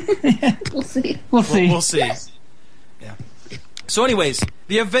 We'll see. We'll see. We'll see. Yeah. So, anyways,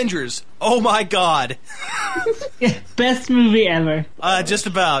 The Avengers. Oh my God. Yeah, best movie ever. Just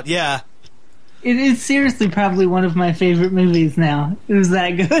about. Yeah. It is seriously probably one of my favorite movies now. It was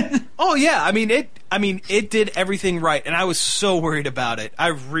that good. Oh yeah. I mean it did everything right, and I was so worried about it. I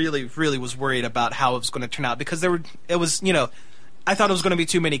really, really was worried about how it was going to turn out because I thought it was going to be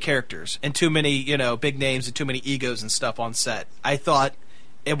too many characters and too many, big names and too many egos and stuff on set. I thought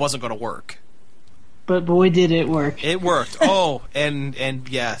it wasn't going to work. But boy, did it work. It worked. Oh, and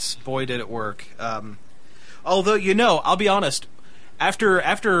yes, boy, did it work. Although, I'll be honest, after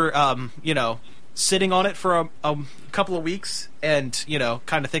sitting on it for a couple of weeks and,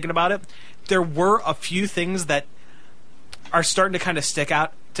 kind of thinking about it, there were a few things that are starting to kind of stick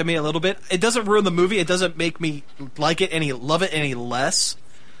out to me a little bit. It doesn't ruin the movie. It doesn't make me love it any less.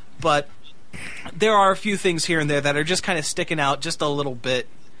 But there are a few things here and there that are just kind of sticking out just a little bit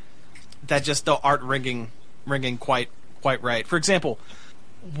that just aren't ringing quite right. For example,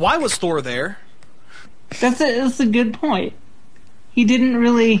 why was Thor there? That's a good point. He didn't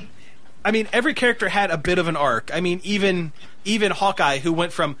really... I mean, every character had a bit of an arc. I mean, even Hawkeye, who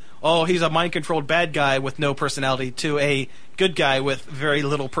went from, he's a mind-controlled bad guy with no personality to a good guy with very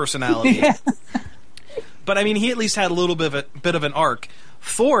little personality. Yeah. But I mean, he at least had a little bit of an arc.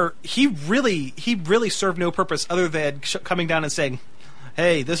 Thor, he really served no purpose other than coming down and saying,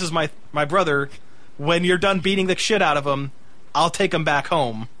 "Hey, this is my brother. When you're done beating the shit out of him, I'll take him back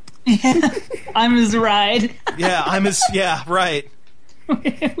home." Yeah. I'm his ride. Yeah, right.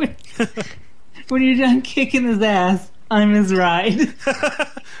 When you're done kicking his ass, I'm his ride.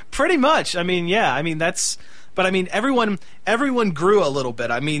 Pretty much. I mean, yeah. I mean, but I mean, everyone grew a little bit.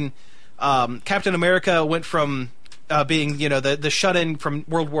 I mean, Captain America went from being, the shut-in from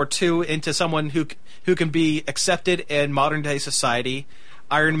World War II into someone who can be accepted in modern-day society.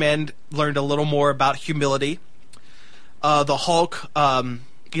 Iron Man learned a little more about humility. The Hulk,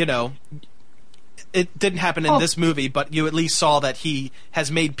 it didn't happen in this movie, but you at least saw that he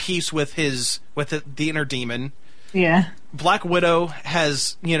has made peace with the inner demon. Yeah. Black Widow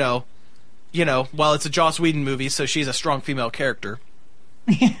has, well, it's a Joss Whedon movie, so she's a strong female character.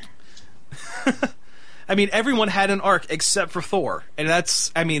 Yeah. I mean, everyone had an arc except for Thor, and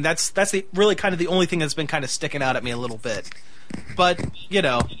that's really kind of the only thing that's been kind of sticking out at me a little bit. But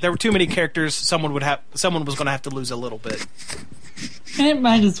there were too many characters. Someone was going to have to lose a little bit. And it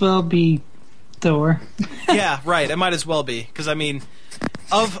might as well be Thor. Yeah, right. It might as well be because I mean,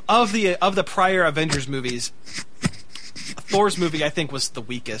 of the prior Avengers movies, Thor's movie I think was the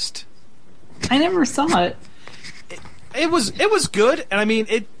weakest. I never saw it. It was good, and I mean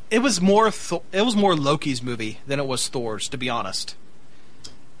it was more Loki's movie than it was Thor's, to be honest.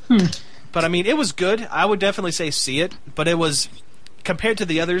 But I mean, it was good. I would definitely say see it, but it was compared to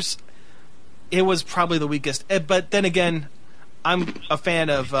the others, it was probably the weakest. But then again, I'm a fan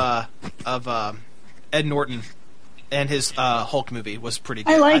of Ed Norton, and his Hulk movie was pretty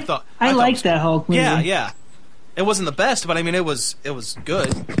good. I liked that Hulk movie. Yeah. It wasn't the best, but I mean, it was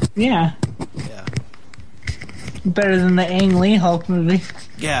good. Yeah. Yeah. Better than the Ang Lee Hulk movie.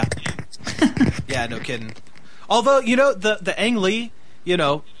 Yeah. Yeah, no kidding. Although, the Ang Lee,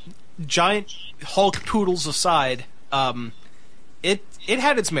 giant Hulk poodles aside, it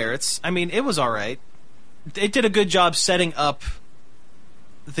had its merits. I mean, it was all right. It did a good job setting up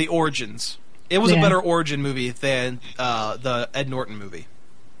the origins. It was a better origin movie than the Ed Norton movie,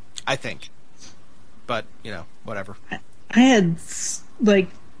 I think. But, whatever. I had,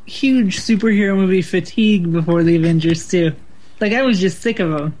 huge superhero movie fatigue before the Avengers, too. I was just sick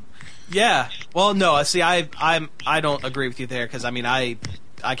of them. Yeah. Well, no, see, I don't agree with you there, because, I mean, I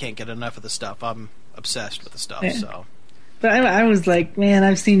can't get enough of the stuff. I'm obsessed with the stuff, so... But I was like, man,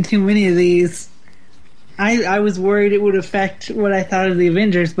 I've seen too many of these. I was worried it would affect what I thought of the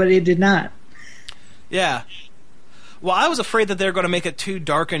Avengers, but it did not. Yeah. Well, I was afraid that they were going to make it too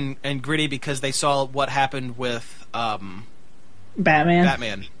dark and gritty because they saw what happened with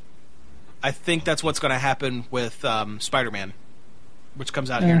Batman. I think that's what's going to happen with Spider-Man, which comes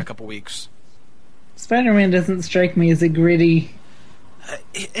out here in a couple weeks. Spider-Man doesn't strike me as a gritty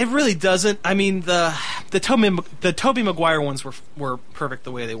It really doesn't. I mean, the Tobey Maguire ones were perfect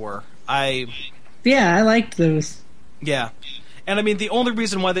the way they were. Yeah, I liked those. Yeah. And I mean, the only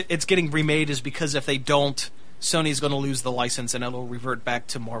reason why it's getting remade is because if they don't, Sony's going to lose the license and it'll revert back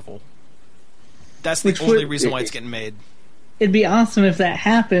to Marvel. That's the only reason why it's getting made. It'd be awesome if that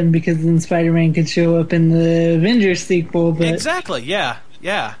happened, because then Spider-Man could show up in the Avengers sequel. But exactly, yeah.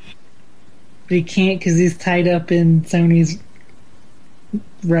 But he can't because he's tied up in Sony's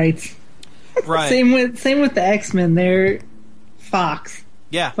rights. Right. Same with the X-Men. They're Fox.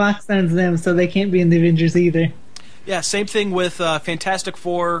 Yeah. Fox owns them, so they can't be in the Avengers either. Yeah, same thing with Fantastic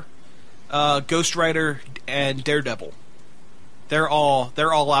Four, Ghost Rider, and Daredevil. They're all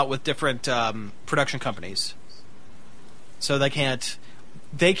out with different production companies. So they can't,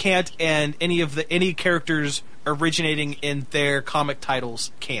 and any characters originating in their comic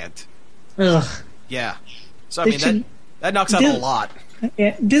titles can't. Ugh. Yeah. So I mean that knocks out a lot.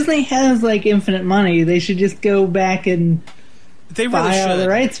 Yeah, Disney has like infinite money. They should just go back and buy all the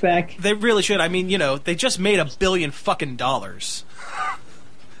rights back. They really should. I mean, they just made $1 billion fucking dollars.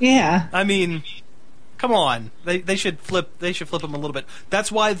 Yeah. I mean, come on. They should flip them a little bit.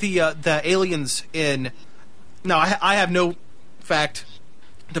 That's why the aliens in. No, I have no fact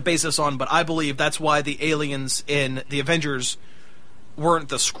to base this on, but I believe that's why the aliens in the Avengers weren't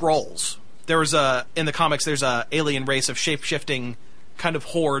the Skrulls. In the comics, there's a alien race of shape-shifting kind of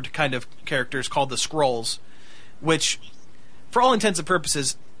horde kind of characters called the Skrulls, which, for all intents and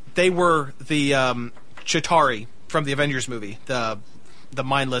purposes, they were the Chitauri from the Avengers movie, the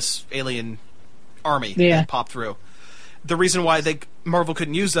mindless alien army that popped through. The reason why Marvel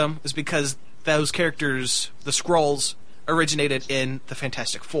couldn't use them is because those characters, the Skrulls, originated in the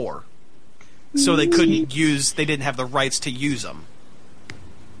Fantastic Four. So they didn't have the rights to use them.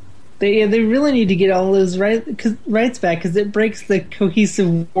 They really need to get all those rights back, because it breaks the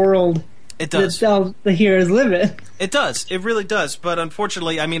cohesive world it does. that all the heroes live in. It does. It really does. But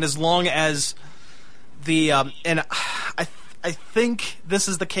unfortunately, I mean, as long as and I think this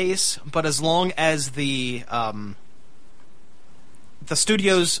is the case, but as long as the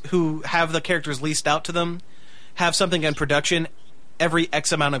studios who have the characters leased out to them have something in production every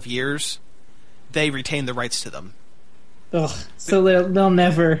X amount of years, they retain the rights to them. Ugh. So they'll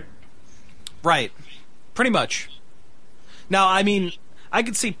never... Right. Pretty much. Now, I mean, I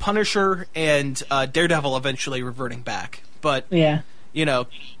could see Punisher and Daredevil eventually reverting back, but, yeah.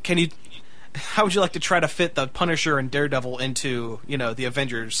 How would you like to try to fit the Punisher and Daredevil into, the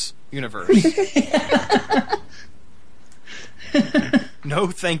Avengers universe?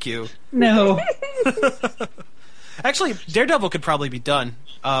 No, thank you. No. Actually, Daredevil could probably be done,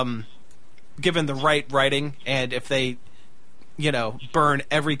 given the right writing, and if they, burn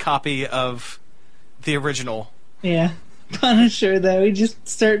every copy of the original. Yeah. Punisher, though, he just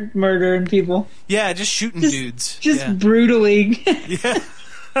start murdering people. Yeah, just shooting dudes. Just brutally. Yeah.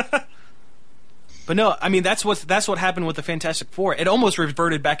 But no, I mean, that's what happened with the Fantastic Four. It almost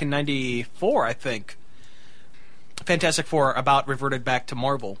reverted back in '94, I think. Fantastic Four about reverted back to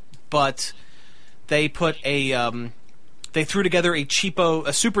Marvel, but they put they threw together a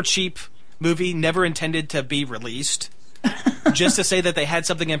super cheap movie, never intended to be released, just to say that they had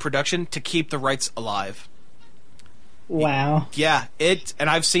something in production to keep the rights alive. Wow. Yeah, and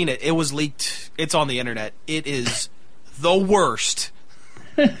I've seen it. It was leaked. It's on the internet. It is the worst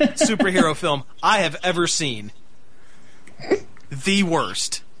superhero film I have ever seen. The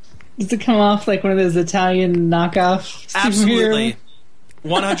worst. Does it come off like one of those Italian knockoff superhero? Absolutely.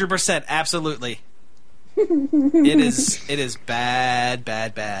 100%, absolutely. It is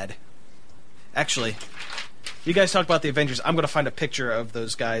bad. Actually, you guys talk about the Avengers. I'm going to find a picture of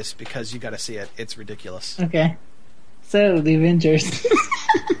those guys because you got to see it. It's ridiculous. Okay. So, the Avengers.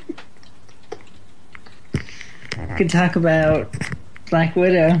 Could talk about Black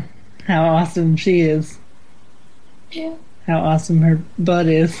Widow. How awesome she is. Yeah. How awesome her butt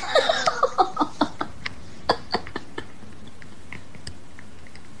is.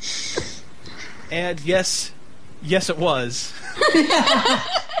 And yes, it was.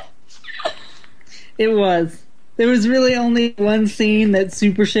 It was. There was really only one scene that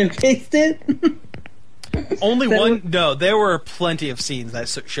super showcased it. Only one? No, there were plenty of scenes that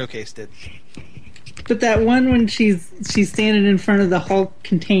showcased it. But that one when she's standing in front of the Hulk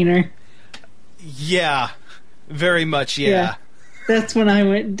container. Yeah. Very much, yeah. That's when I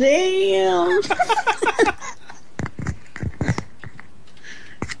went, damn!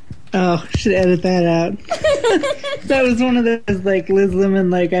 Oh, should edit that out. That was one of those, like, Liz Lemon,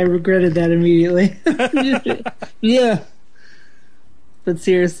 like, I regretted that immediately. Yeah. But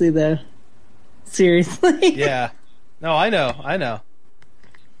seriously, though. Seriously. Yeah. No, I know.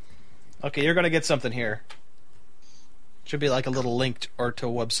 Okay, you're gonna get something here. Should be like a little link or to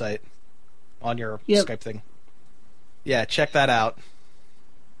a website on your Skype thing. Yeah, check that out.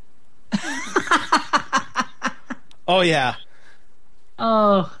 Oh yeah.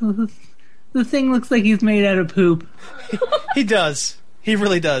 Oh, the thing looks like he's made out of poop. He does. He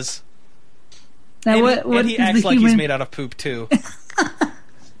really does. Now, And what he does acts the like human, he's made out of poop too.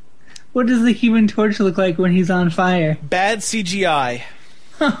 What does the Human Torch look like when he's on fire? Bad CGI.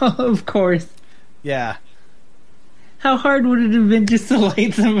 Oh, of course. Yeah. How hard would it have been just to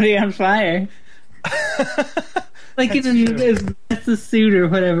light somebody on fire? Like that's a suit or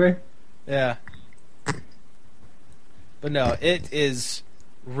whatever. Yeah. But no, it is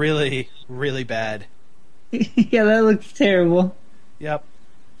really, really bad. Yeah, that looks terrible. Yep.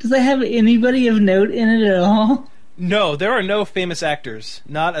 Does it have anybody of note in it at all? No, there are no famous actors.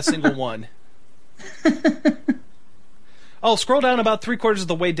 Not a single one. Oh, scroll down about 3/4 of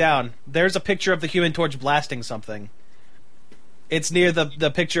the way down. There's a picture of the Human Torch blasting something. It's near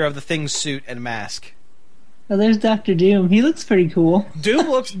the picture of the Thing's suit and mask. Oh, there's Dr. Doom. He looks pretty cool.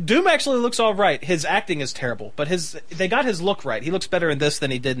 Doom actually looks all right. His acting is terrible, but they got his look right. He looks better in this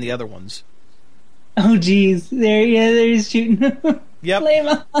than he did in the other ones. Oh, geez. There he's shooting him. Yep. Flame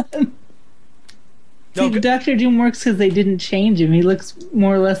on. No, See, Dr. Doom works because they didn't change him. He looks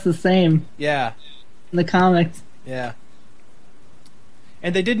more or less the same yeah. in the comics. Yeah.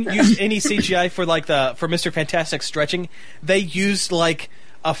 And they didn't use any CGI for for Mr. Fantastic stretching. They used like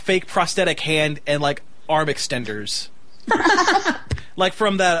a fake prosthetic hand and like arm extenders. Like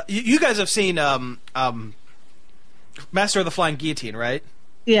from that you guys have seen Master of the Flying Guillotine, right?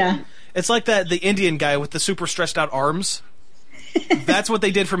 Yeah. It's like the Indian guy with the super stretched out arms. That's what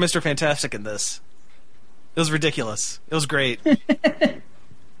they did for Mr. Fantastic in this. It was ridiculous. It was great.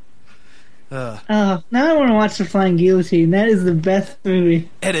 Oh, now I want to watch The Flying Guillotine. That is the best movie.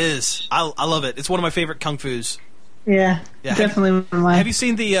 It is. I love it. It's one of my favorite kung fus. Yeah, definitely one of mine. Have you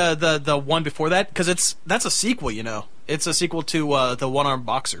seen the one before that? Because that's a sequel. You know, it's a sequel to the One Armed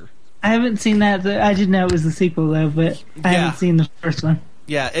Boxer. I haven't seen that. I didn't know it was a sequel though, but I haven't seen the first one.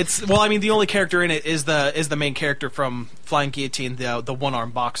 Yeah, it's I mean, the only character in it is the main character from Flying Guillotine, the One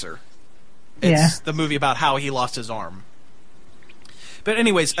Armed Boxer. It's the movie about how he lost his arm. But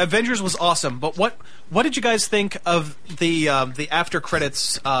anyways, Avengers was awesome. But what did you guys think of the after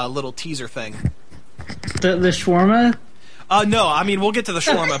credits little teaser thing? The shawarma? No, I mean we'll get to the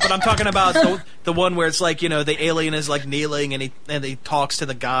shawarma, but I'm talking about the one where it's like, you know, the alien is like kneeling and he talks to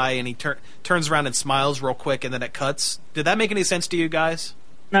the guy and he turns around and smiles real quick and then it cuts. Did that make any sense to you guys?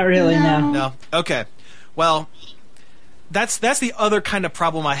 Not really, no. No. Okay. Well, that's the other kind of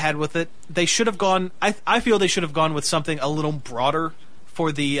problem I had with it. They should have gone. I feel they should have gone with something a little broader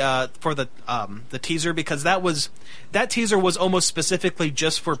for the teaser, because that teaser was almost specifically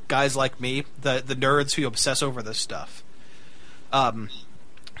just for guys like me, the nerds who obsess over this stuff.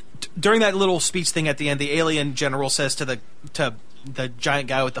 During that little speech thing at the end, the alien general says to the giant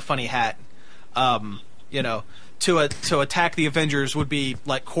guy with the funny hat, you know, to attack the Avengers would be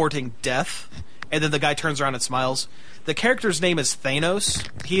like courting death, and then the guy turns around and smiles. The character's name is Thanos.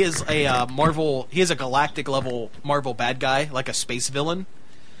 He is a He is a galactic level Marvel bad guy, like a space villain,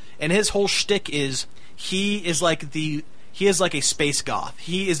 and his whole shtick is he is like a space goth.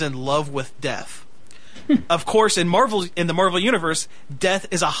 He is in love with death. Of course, in the Marvel universe, Death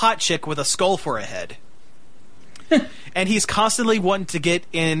is a hot chick with a skull for a head. And he's constantly wanting to get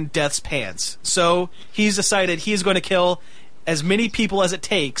in Death's pants. So he's decided he's going to kill as many people as it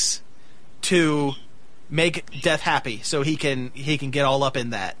takes to make Death happy, so he can get all up in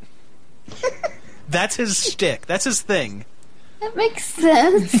that. That's his shtick. That's his thing. That makes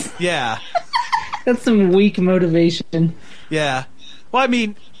sense. Yeah. That's some weak motivation. Yeah. Well, I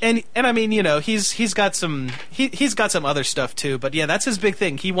mean, and I mean, you know, he's got some other stuff too, but yeah, that's his big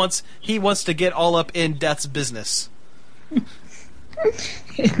thing. He wants to get all up in Death's business.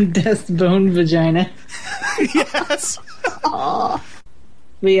 Death's bone vagina. Yes. Aww.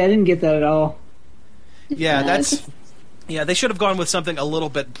 But yeah, I didn't get that at all. Yeah, they should have gone with something a little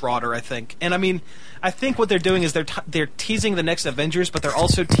bit broader, I think. And I mean, I think what they're doing is they're teasing the next Avengers, but they're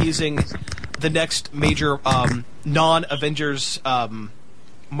also teasing the next major non-Avengers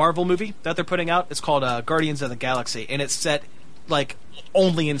Marvel movie that they're putting out. It's called Guardians of the Galaxy, and it's set like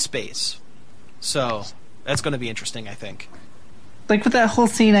only in space. So that's going to be interesting, I think. Like with that whole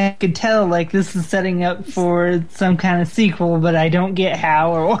scene, I could tell like this is setting up for some kind of sequel, but I don't get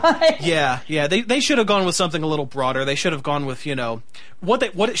how or why. Yeah. They should have gone with something a little broader. They should have gone with, you know, what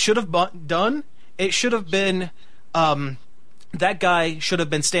it should have done. It should have been that guy should have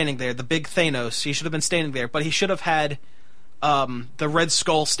been standing there, the big Thanos. He should have been standing there, but he should have had the Red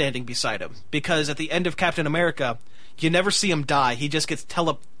Skull standing beside him, because at the end of Captain America, you never see him die. He just gets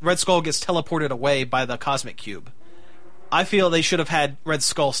Red Skull gets teleported away by the Cosmic Cube. I feel they should have had Red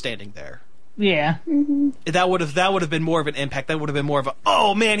Skull standing there. Yeah. Mm-hmm. That would have been more of an impact. That would have been more of a,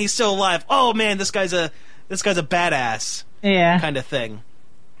 oh man, he's still alive. Oh man, this guy's a badass. Yeah. Kind of thing.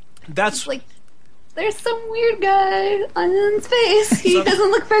 That's like, there's some weird guy in space. He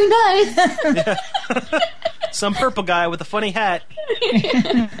doesn't look very nice. Some purple guy with a funny hat.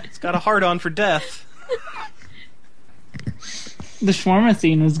 He's got a hard on for death. The shawarma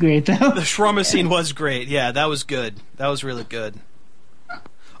scene was great, though. The shawarma scene was great. Yeah, that was good. That was really good.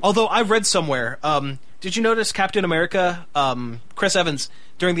 Although I read somewhere, did you notice Captain America, Chris Evans,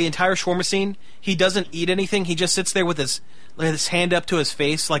 during the entire shawarma scene, he doesn't eat anything. He just sits there with his hand up to his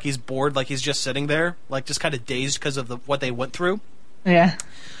face, like he's bored, like he's just sitting there, like just kind of dazed because of what they went through. Yeah.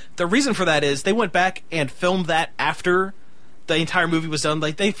 The reason for that is they went back and filmed that after the entire movie was done.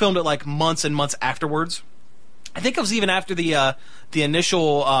 Like they filmed it like months and months afterwards. I think it was even after the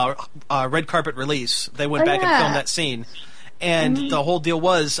initial red carpet release. They went back and filmed that scene, and the whole deal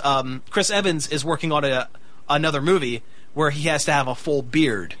was Chris Evans is working on another movie where he has to have a full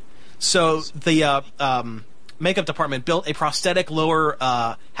beard. So the makeup department built a prosthetic lower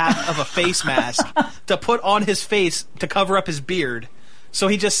half of a face mask to put on his face to cover up his beard. So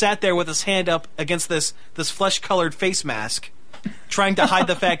he just sat there with his hand up against this flesh-colored face mask, trying to hide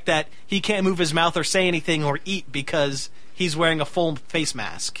the fact that he can't move his mouth or say anything or eat because he's wearing a full face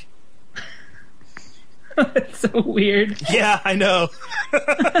mask. That's so weird. Yeah, I know.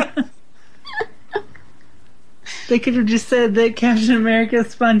 They could have just said that Captain America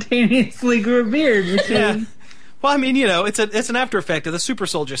spontaneously grew a beard. Yeah. Well, I mean, it's an after effect of the super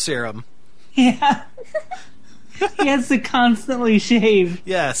soldier serum. Yeah. He has to constantly shave.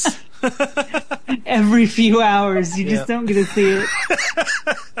 Yes. Every few hours. You just don't get to see it.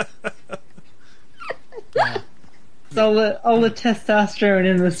 Yeah. It's all the testosterone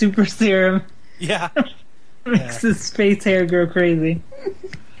in the super serum. Yeah. Makes his face hair grow crazy.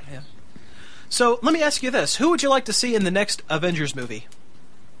 Yeah. So, let me ask you this. Who would you like to see in the next Avengers movie?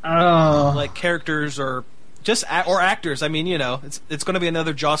 Oh. Like characters or just or actors. I mean, it's going to be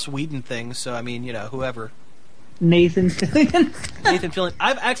another Joss Whedon thing, so I mean, whoever. Nathan Fillion. Nathan Fillion.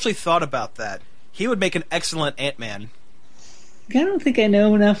 I've actually thought about that. He would make an excellent Ant-Man. I don't think I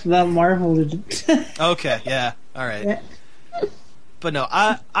know enough about Marvel to... Okay, yeah. All right. Yeah. But no,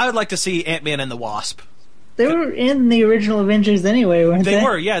 I would like to see Ant-Man and the Wasp. They were in the original Avengers anyway, weren't they? They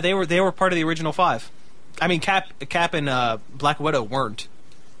were, yeah. They were part of the original 5. I mean, Cap and Black Widow weren't.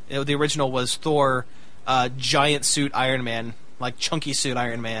 The original was Thor, giant suit Iron Man, like chunky suit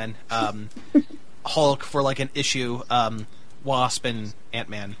Iron Man, Hulk for like an issue, Wasp and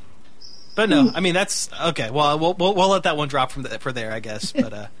Ant-Man. But no, I mean that's okay. Well, we'll let that one drop for there, I guess.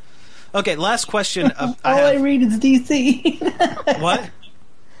 But okay, last question. I read is DC. What?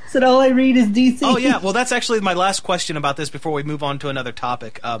 Said all I read is DC. Oh yeah, well that's actually my last question about this before we move on to another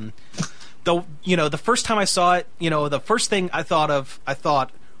topic. The first time I saw it, the first thing I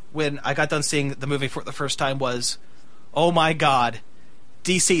thought when I got done seeing the movie for the first time was, oh my god,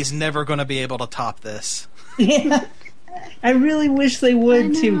 DC is never going to be able to top this. Yeah. I really wish they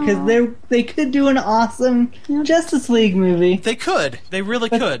would too, because they could do an awesome Justice League movie. They could, they really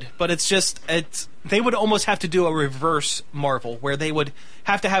could, but they would almost have to do a reverse Marvel, where they would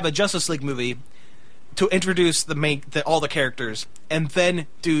have to have a Justice League movie to introduce all the characters, and then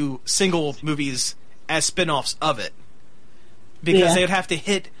do single movies as spin-offs of it, because they would have to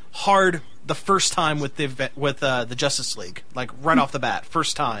hit hard the first time with the Justice League, like right off the bat,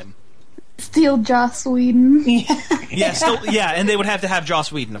 first time. Steal Joss Whedon. Yeah, and they would have to have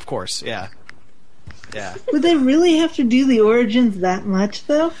Joss Whedon, of course. Yeah. Would they really have to do the origins that much,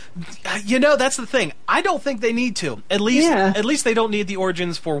 though? That's the thing. I don't think they need to. At least they don't need the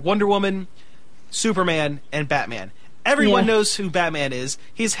origins for Wonder Woman, Superman, and Batman. Everyone knows who Batman is.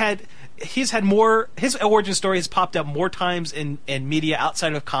 He's had more. His origin story has popped up more times in media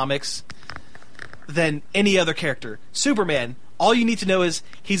outside of comics than any other character. Superman, all you need to know is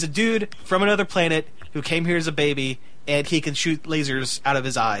he's a dude from another planet who came here as a baby, and he can shoot lasers out of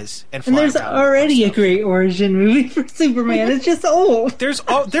his eyes and fly. And there's already a great origin movie for Superman. It's just old. There's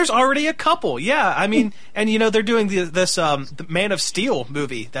already a couple. Yeah, I mean, and they're doing this the Man of Steel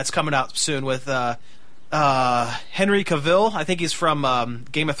movie that's coming out soon with Henry Cavill. I think he's from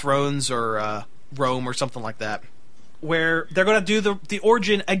Game of Thrones or Rome or something like that, where they're going to do the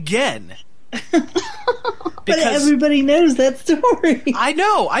origin again. But everybody knows that story. I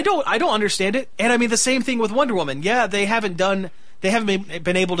know. I don't understand it. And I mean the same thing with Wonder Woman. Yeah, they haven't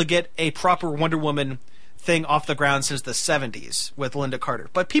been able to get a proper Wonder Woman thing off the ground since the 70s with Linda Carter.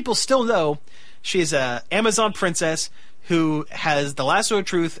 But people still know she's a Amazon princess who has the lasso of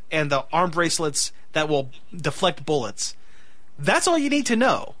truth and the arm bracelets that will deflect bullets. That's all you need to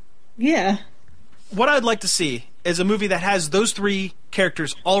know. Yeah. What I'd like to see is a movie that has those three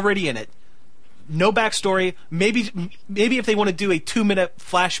characters already in it. No backstory. Maybe if they want to do a 2-minute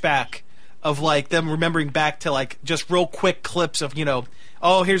flashback of like them remembering back to like just real quick clips of,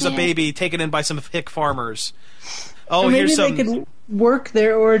 oh, here's a baby taken in by some hick farmers. Oh, or maybe here's some. They could work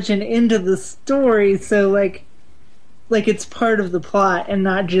their origin into the story, so like it's part of the plot and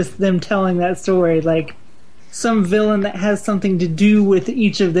not just them telling that story. Like some villain that has something to do with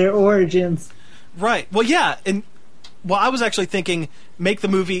each of their origins. Right. Well, yeah, and I was actually thinking, make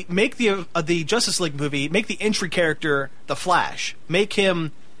the Justice League movie, make the entry character the Flash, make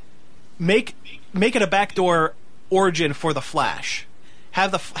it a backdoor origin for the Flash.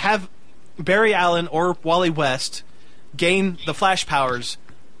 Have Barry Allen or Wally West gain the Flash powers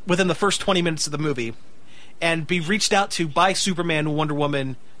within the first 20 minutes of the movie, and be reached out to by Superman, Wonder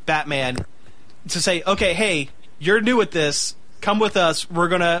Woman, Batman, to say, okay, hey, you're new at this. Come with us. We're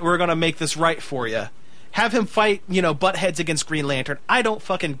gonna make this right for you. Have him fight, butt heads against Green Lantern. I don't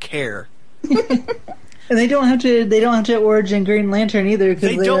fucking care. And they don't have to origin Green Lantern either,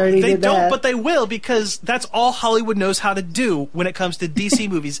 because they already did that. They don't, but they will, because that's all Hollywood knows how to do when it comes to DC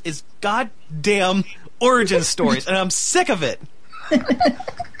movies is goddamn origin stories, and I'm sick of it.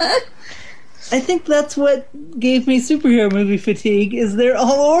 I think that's what gave me superhero movie fatigue. Is they're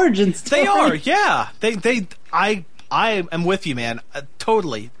all origin stories. They are, yeah. I am with you, man.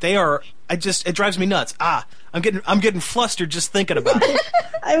 Totally. They are. It drives me nuts. I'm getting flustered just thinking about it.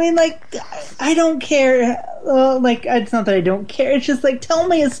 I mean, I don't care. It's not that I don't care. It's just tell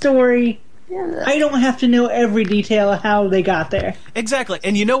me a story. Yeah. I don't have to know every detail of how they got there. Exactly.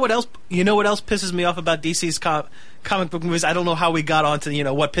 And you know what else? Pisses me off about DC's comic book movies? I don't know how we got onto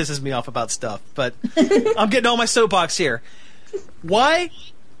what pisses me off about stuff, but I'm getting on my soapbox here. Why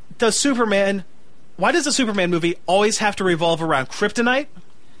does the Superman movie always have to revolve around Kryptonite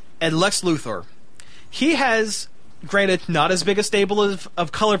and Lex Luthor? He has, granted, not as big a stable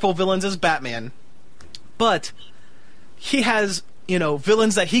of colorful villains as Batman, but he has,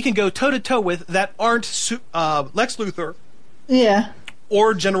 villains that he can go toe-to-toe with that aren't Lex Luthor,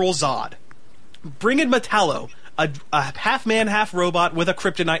 or General Zod. Bring in Metallo, a half-man, half-robot with a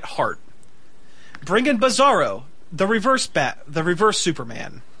kryptonite heart. Bring in Bizarro, the reverse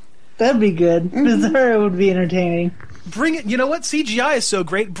Superman. That'd be good. Bizarro would be entertaining. Bring it. You know what? CGI is so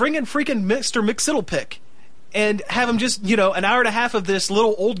great. Bring in freaking Mr. McSiddlepick, and have him just an hour and a half of this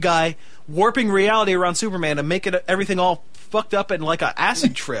little old guy warping reality around Superman and making everything all fucked up and like an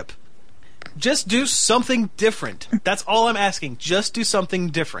acid trip. Just do something different. That's all I'm asking. Just do something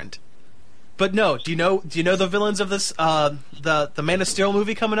different. But no, do you know the villains of this the Man of Steel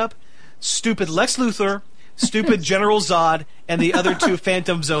movie coming up? Stupid Lex Luthor, stupid General Zod, and the other two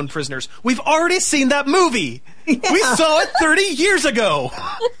Phantom Zone prisoners. We've already seen that movie. Yeah. We saw it 30 years ago.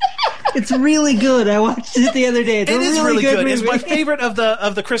 It's really good. I watched it the other day. It is really good. It's my favorite of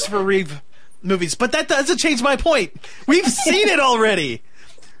the Christopher Reeve movies. But that doesn't change my point. We've seen it already.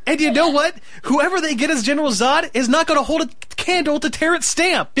 And you know what? Whoever they get as General Zod is not going to hold a candle to Terrence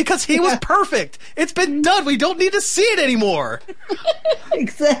Stamp, because he was perfect. It's been done. We don't need to see it anymore.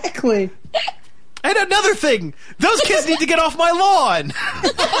 Exactly. And another thing, those kids need to get off my lawn.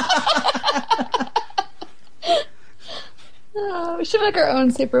 Oh, we should make our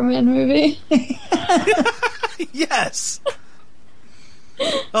own Superman movie. Yes.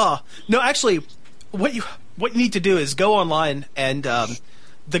 Oh no, actually, what you need to do is go online and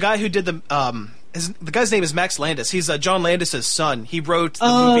the guy who did the guy's name is Max Landis. He's John Landis' son. He wrote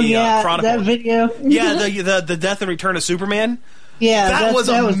the movie Chronicle. That video. Yeah, the Death and Return of Superman. Yeah, that was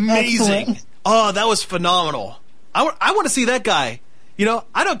amazing. Excellent. Oh, that was phenomenal. I want to see that guy.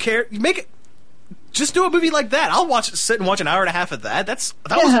 I don't care. Make it. Just do a movie like that. I'll sit and watch an hour and a half of that. That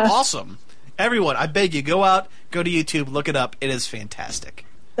was awesome. Everyone, I beg you, go to YouTube, look it up. It is fantastic.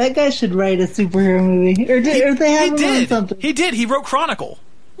 That guy should write a superhero movie. Or they have him on something. He did. He wrote Chronicle.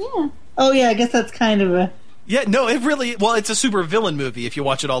 Yeah. Oh, yeah, I guess that's kind of a... Yeah, no, it's a super villain movie if you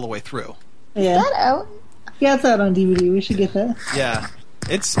watch it all the way through. Yeah. Is that out? Yeah, it's out on DVD. We should get that. Yeah.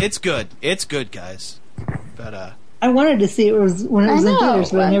 It's good. It's good, guys. But, I wanted to see it when it was in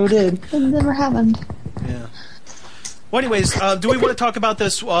theaters, but I never did. It never happened. Yeah. Well, anyways, do we want to talk about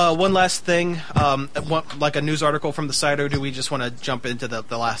this one last thing, like a news article from the site, or do we just want to jump into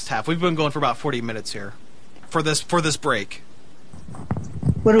the last half? We've been going for about 40 minutes here for this break.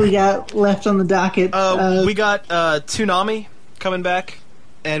 What do we got left on the docket? We got Toonami coming back,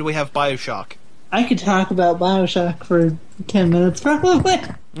 and we have BioShock. I could talk about BioShock for 10 minutes, probably.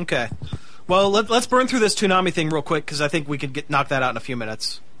 Okay. Well, let's burn through this Toonami thing real quick, because I think we could knock that out in a few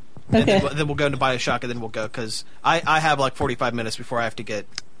minutes. Okay. And then we'll go into BioShock, and then we'll go, because I have like 45 minutes before I have to get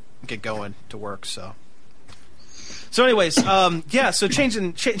going to work, so... So anyways, so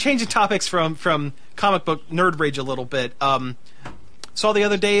changing topics from comic book nerd rage a little bit. Saw the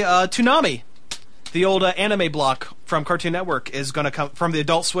other day, Toonami, the old anime block from Cartoon Network is going to come from the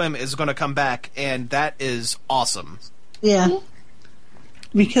Adult Swim is going to come back, and that is awesome. Yeah.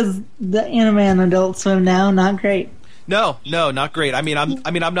 Because the anime on Adult Swim now, not great. No, not great. I mean,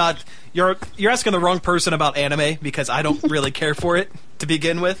 I'm not. You're asking the wrong person about anime because I don't really care for it to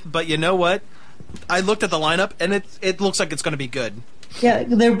begin with. But you know what? I looked at the lineup, and it looks like it's going to be good. Yeah,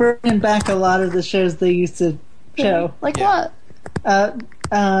 they're bringing back a lot of the shows they used to show. Like Yeah. what?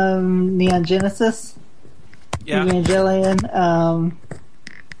 Neon Genesis, Yeah. Evangelion.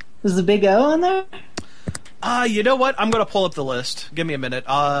 Was the Big O on there? You know what? I'm going to pull up the list. Give me a minute.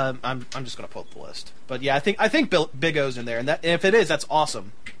 I'm just going to pull up the list. But yeah, I think Big O's in there, and if it is, that's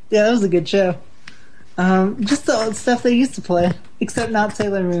awesome. Yeah, that was a good show. Just the old stuff they used to play, except not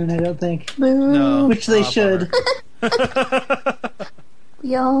Sailor Moon, I don't think. Boo. No. Which they should.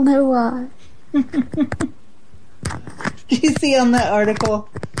 We all know why. Did you see on that article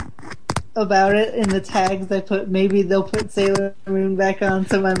about it in the tags I put, maybe they'll put Sailor Moon back on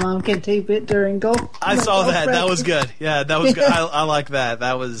so my mom can tape it during golf? I saw that. That practice. was good. Yeah, that was good. I like that.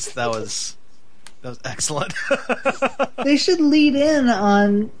 That was excellent. They should lead in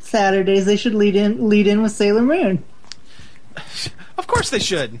on Saturdays. They should lead in with Sailor Moon. Of course they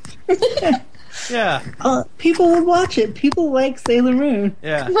should. Yeah. People would watch it. People like Sailor Moon.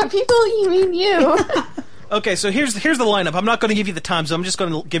 Yeah. By people, you mean you. Okay, so here's the lineup. I'm not going to give you the times. I'm just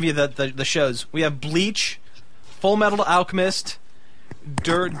going to give you the shows. We have Bleach, Full Metal Alchemist,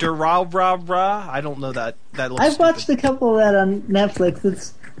 Durarara. I don't know that. That looks I've stupid. watched a couple of that on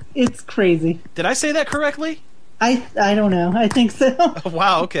Netflix. It's crazy. Did I say that correctly? I don't know. I think so. Oh,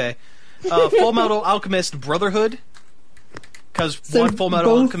 wow. Okay. Full Metal Alchemist Brotherhood, because So one Full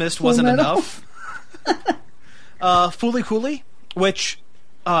Metal both Alchemist Full wasn't Metal? enough. Fooly Cooly, which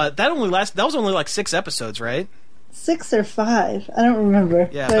that was only like 6 episodes, right? 6 or 5. I don't remember.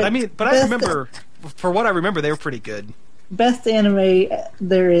 Yeah, but I best- remember, for what I remember, they were pretty good. Best anime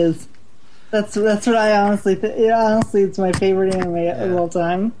there is. That's what I honestly honestly, it's my favorite anime of all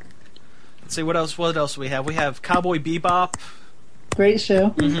time. Let's see, what else do we have? We have Cowboy Bebop, Great show.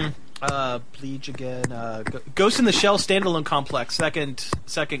 Bleach again, Ghost in the Shell standalone complex,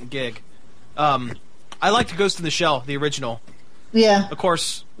 second gig. I liked Ghost in the Shell, the original. Yeah. Of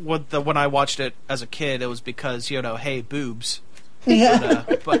course, when I watched it as a kid, it was because, hey, boobs. Yeah.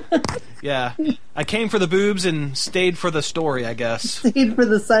 But yeah, I came for the boobs and stayed for the story, I guess. Stayed for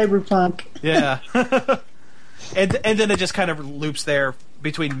the cyberpunk. Yeah. and then it just kind of loops there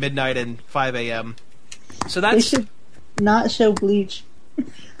between midnight and 5 a.m. So They that's... should not show Bleach. I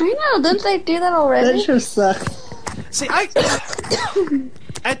know, didn't they do that already? That show sucks. See,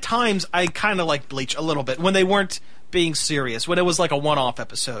 at times, I kind of like Bleach a little bit when they weren't being serious, when it was like a one-off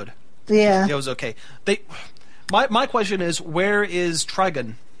episode. Yeah. It was okay. My question is, where is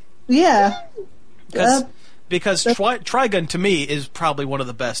Trigun? Yeah. Because Trigun, to me, is probably one of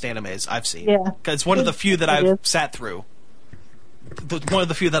the best animes I've seen. Yeah. Because it's one of the few that It I've is. sat through. One of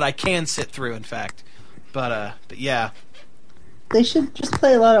the few that I can sit through, in fact. But yeah. They should just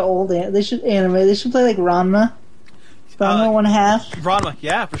play a lot of old They should anime. They should play like Ranma. Ranma 1/2. Ranma,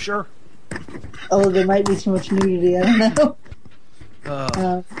 yeah, for sure. Although there might be too much nudity, I don't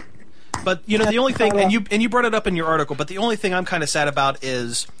know. But the only thing, and you brought it up in your article, but the only thing I'm kind of sad about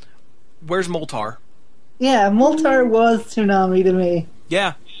is, where's Moltar? Yeah, Moltar was Toonami to me.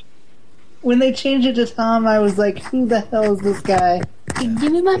 Yeah. When they changed it to Tom, I was like, who the hell is this guy?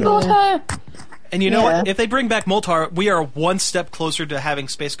 Give me my motor! And you know Yeah. what? If they bring back Moltar, we are one step closer to having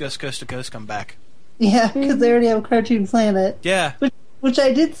Space Ghost Coast to Coast come back. Yeah, because they already have Cartoon Planet. Yeah. Which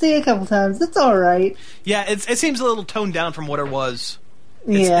I did see a couple times. It's alright. Yeah, it seems a little toned down from what it was.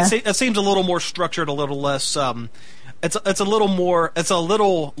 Yeah. It seems a little more structured, a little less. It's a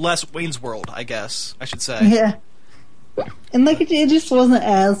little less Wayne's World, I guess I should say. Yeah. And it just wasn't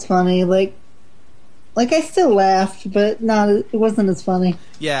as funny. Like I still laughed, but it wasn't as funny.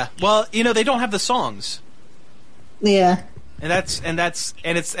 Yeah. Well, they don't have the songs, Yeah. and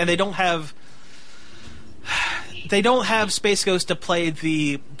they don't have Space Ghost to play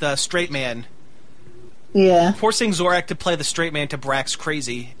the straight man. Yeah. Forcing Zorak to play the straight man to Brax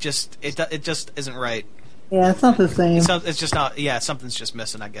crazy it just isn't right. Yeah, it's not the same. It's just not. Yeah, something's just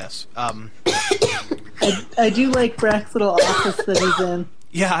missing, I guess. I do like Brack's little office that he's in.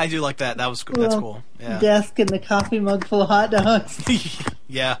 Yeah, I do like that. That's cool. Yeah. Desk and a coffee mug full of hot dogs.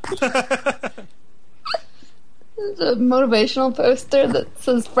 Yeah. There's a motivational poster that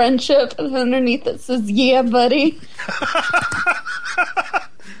says friendship, and underneath it says, yeah, buddy.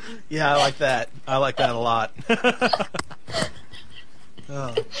 Yeah, I like that. I like that a lot.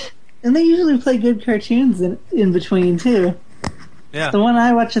 Oh. And they usually play good cartoons in between, too. Yeah. The one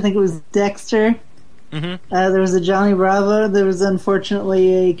I watched, I think it was Dexter. Mm-hmm. There was a Johnny Bravo. There was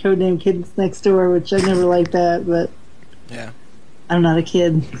unfortunately a Codename Kids Next Door, which I never liked that, but Yeah. I'm not a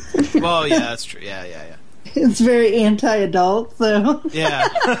kid. Well, yeah, that's true. Yeah. It's very anti-adult, so... Yeah.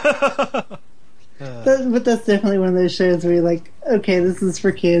 But that's definitely one of those shows where you're like, okay, this is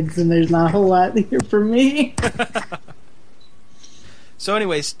for kids, and there's not a whole lot here for me. So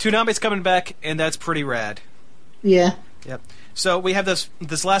anyways, Toonami's coming back, and that's pretty rad. Yeah. Yep. So we have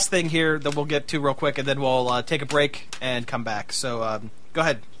this last thing here that we'll get to real quick, and then we'll take a break and come back. So go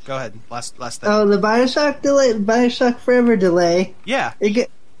ahead. Last thing. Oh, the Bioshock delay, Bioshock Forever delay. Yeah. It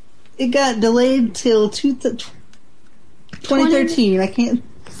got delayed till 2013. I can't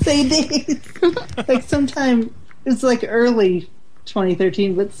say dates. Like sometime it's like early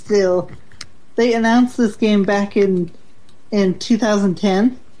 2013, but still, they announced this game back in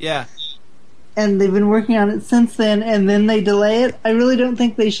 2010. Yeah. And they've been working on it since then, and then they delay it. I really don't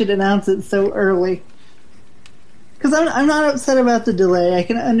think they should announce it so early. Because I'm not upset about the delay. I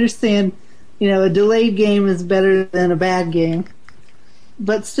can understand, a delayed game is better than a bad game.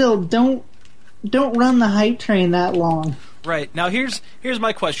 But still, don't run the hype train that long. Right. Now here's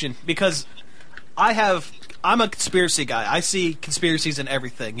my question, because I'm a conspiracy guy. I see conspiracies in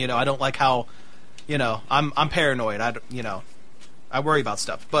everything. I don't like how, I'm paranoid. I worry about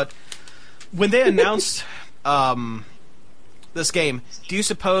stuff. But when they announced this game, do you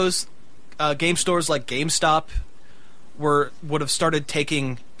suppose game stores like GameStop would have started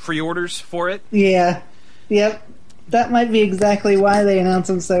taking pre-orders for it? Yeah. Yep. That might be exactly why they announced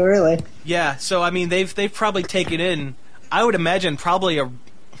them so early. Yeah. So I mean, they've probably taken in. I would imagine probably I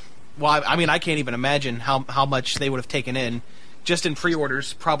can't even imagine how much they would have taken in just in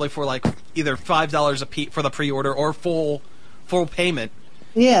pre-orders, probably for like either $5 a piece for the pre-order or full payment.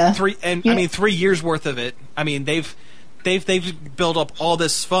 Yeah. 3 years worth of it. I mean, they've built up all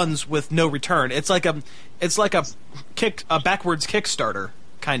this funds with no return. It's like a backwards Kickstarter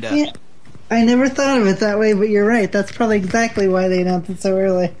kind of. Yeah. I never thought of it that way, but you're right. That's probably exactly why they announced it so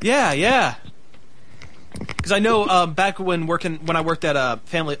early. Yeah. Because I know back when I worked at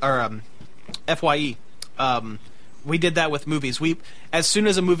FYE, we did that with movies. As soon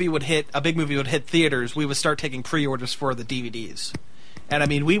as a big movie would hit theaters, we would start taking pre-orders for the DVDs. And I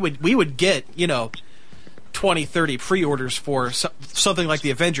mean, we would get 20, 30 pre-orders for something like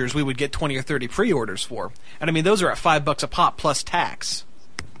the Avengers. We would get 20 or 30 pre-orders for, and I mean, those are at $5 a pop plus tax.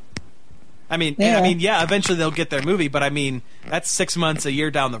 I mean, yeah, eventually they'll get their movie, but I mean, that's 6 months, a year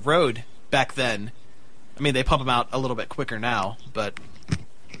down the road. Back then, I mean, they pump them out a little bit quicker now, but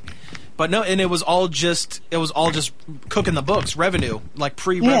no, and it was all just cooking the books, revenue, like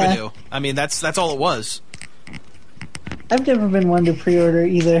pre-revenue. Yeah. I mean, that's all it was. I've never been one to pre-order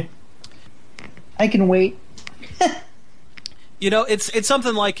either. I can wait. It's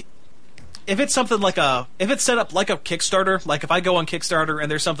something like if it's set up like a Kickstarter, like if I go on Kickstarter and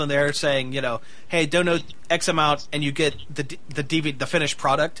there's something there saying, hey, donate X amount and you get the DVD, the finished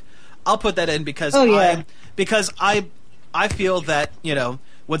product, I'll put that in because I feel that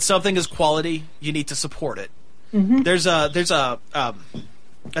when something is quality, you need to support it. Mm-hmm. There's a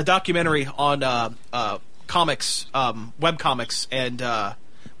documentary on comics, webcomics, and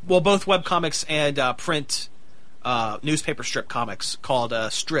both webcomics and print newspaper strip comics called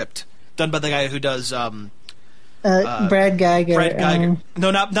Stripped, done by the guy who does Brad Geiger. Brad Geiger.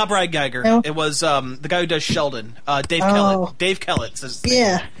 No, not Brad Geiger. No? It was the guy who does Sheldon, Dave Kellett. Dave Kellett says.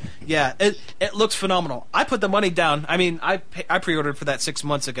 Yeah. Yeah, it looks phenomenal. I put the money down. I mean, I pre-ordered for that 6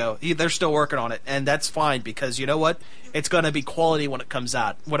 months ago. They're still working on it, and that's fine because you know what? It's going to be quality when it comes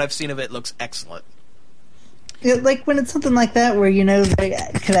out. What I've seen of it looks excellent. Yeah, like when it's something like that where they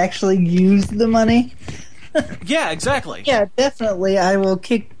could actually use the money. Yeah, exactly. Yeah, definitely. I will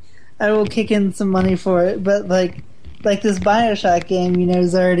kick in some money for it. But like this BioShock game,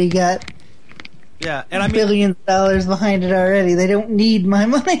 has already got and I mean, billions of dollars behind it already. They don't need my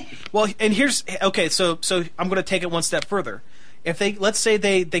money. Well, and so I'm going to take it one step further. If let's say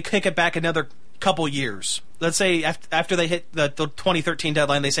they kick it back another couple years. Let's say after they hit the 2013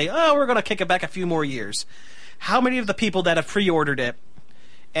 deadline, they say, "Oh, we're going to kick it back a few more years." How many of the people that have pre-ordered it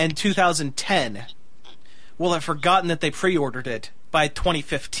in 2010 will have forgotten that they pre-ordered it by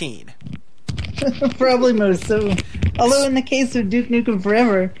 2015? Probably most of them. Although in the case of Duke Nukem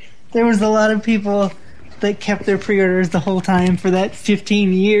Forever, there was a lot of people that kept their pre-orders the whole time for that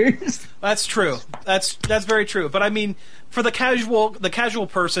 15 years. That's true. That's very true. But I mean, for the casual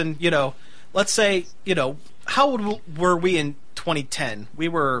person, you know, let's say, you know, how old were we in 2010? We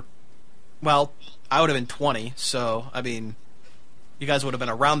were, well, I would have been 20, so I mean, you guys would have been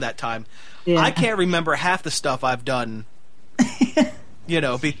around that time. Yeah. I can't remember half the stuff I've done.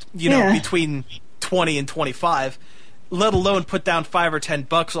 Between 20 and 25, let alone put down $5 or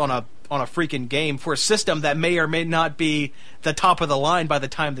 $10 on a freaking game for a system that may or may not be the top of the line by the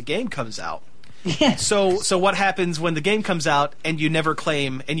time the game comes out. Yeah. So what happens when the game comes out and you never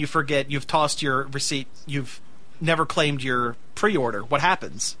claim and you forget you've tossed your receipt, you've never claimed your pre-order? What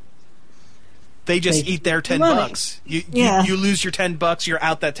happens? They just eat their $10. You lose your $10. You're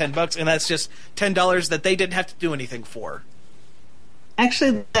out that $10, and that's just $10 that they didn't have to do anything for.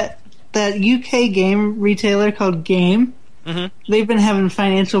 Actually, that UK game retailer called Game, they've been having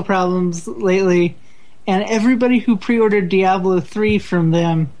financial problems lately, and everybody who pre-ordered Diablo 3 from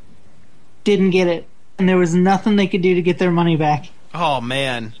them didn't get it, and there was nothing they could do to get their money back. Oh,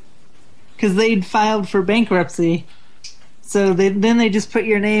 man. Because they'd filed for bankruptcy. So then they just put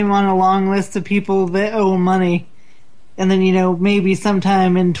your name on a long list of people that owe money. And then, you know, maybe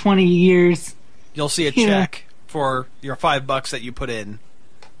sometime in 20 years... you'll see a check for your $5 that you put in.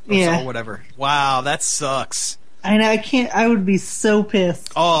 Or whatever. Wow, that sucks. I know, I would be so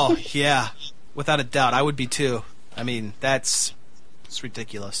pissed. Oh, yeah. Without a doubt, I would be too. I mean, it's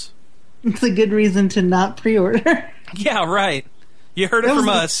ridiculous. It's a good reason to not pre-order. Yeah, right. You heard it from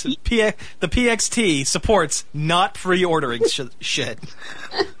us. The PXT supports not pre-ordering shit.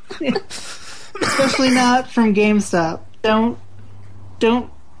 Especially not from GameStop. Don't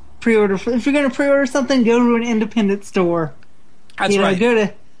pre-order. If you're going to pre-order something, go to an independent store. That's right.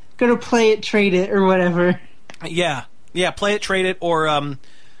 Go to Play It, Trade It, or whatever. Yeah, Play It, Trade It, or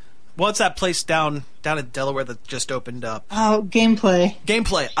what's that place down in Delaware that just opened up? Oh, Gameplay.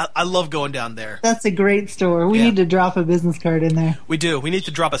 Gameplay. I love going down there. That's a great store. We need to drop a business card in there. We do. We need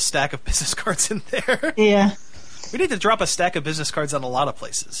to drop a stack of business cards in there. Yeah. We need to drop a stack of business cards on a lot of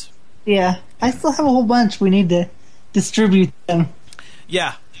places. Yeah. I still have a whole bunch. We need to distribute them.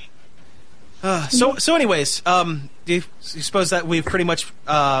 Yeah. So anyways, do you suppose that we've pretty much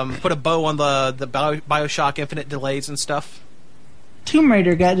put a bow on the BioShock Infinite delays and stuff? Tomb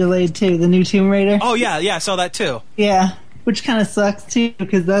Raider got delayed too, the new Tomb Raider. Oh, yeah, I saw that too. Yeah, which kind of sucks too,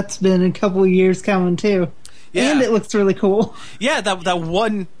 because that's been a couple of years coming too. Yeah. And it looks really cool. Yeah, that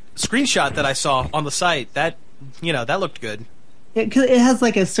one screenshot that I saw on the site, that looked good. Yeah, 'cause it has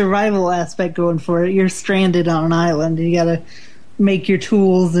like a survival aspect going for it. You're stranded on an island, and you gotta make your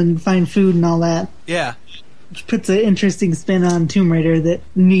tools and find food and all that. Yeah. Which puts an interesting spin on Tomb Raider that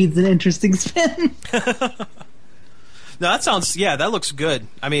needs an interesting spin. No, that looks good.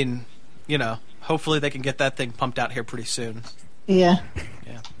 I mean, hopefully they can get that thing pumped out here pretty soon. Yeah.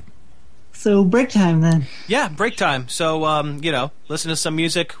 Yeah. So, break time then. Yeah, break time. So, listen to some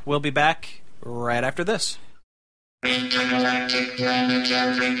music. We'll be back right after this.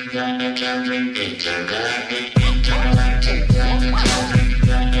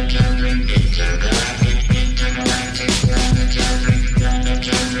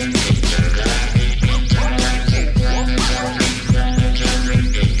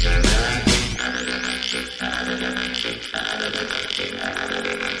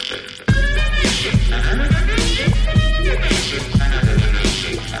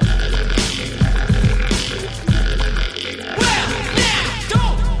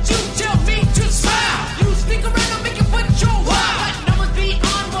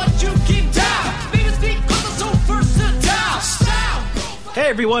 Hey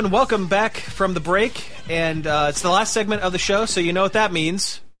everyone, welcome back from the break, and it's the last segment of the show, so you know what that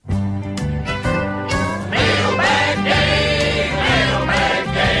means. Mailbag Day! Mailbag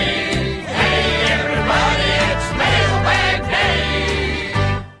Day! Hey everybody, it's Mailbag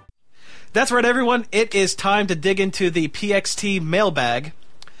Day! That's right everyone, it is time to dig into the PXT mailbag.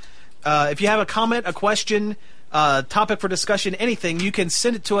 If you have a comment, a question, topic for discussion, anything, you can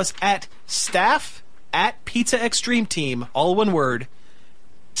send it to us at staff@PizzaExtremeTeam, all one word,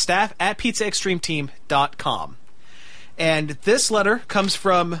 staff@PizzaExtremeTeam.com. And this letter comes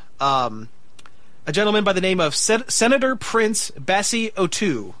from a gentleman by the name of Senator Prince Bassi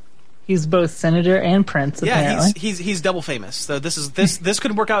O'Toole. He's both senator and prince, apparently. Yeah, he's double famous, so this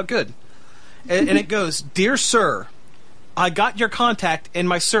could work out good. And it goes, Dear Sir, I got your contact in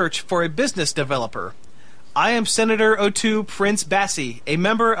my search for a business developer. I am Senator O'Toole Prince Bassi, a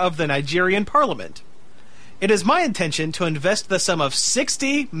member of the Nigerian Parliament. It is my intention to invest the sum of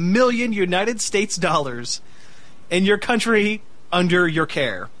 60 million United States dollars and your country under your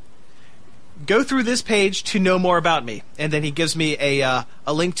care. Go through this page to know more about me. And then he gives me a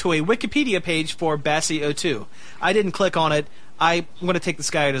link to a Wikipedia page for Bassie02. I didn't click on it. I'm going to take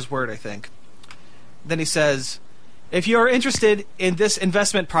this guy at his word, I think. Then he says, if you are interested in this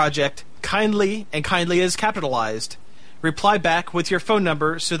investment project, kindly, and kindly is capitalized, reply back with your phone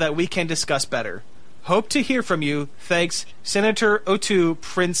number so that we can discuss better. Hope to hear from you. Thanks, Senator O2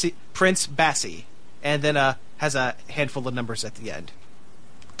 Prince Bassie. And then has a handful of numbers at the end.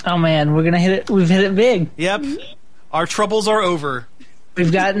 Oh man, we're gonna hit it. We've hit it big. Yep. Our troubles are over.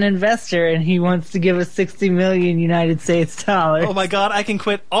 We've got an investor, and he wants to give us 60 million United States dollars. Oh my god, I can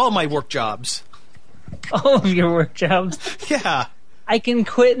quit all my work jobs. All of your work jobs. Yeah. I can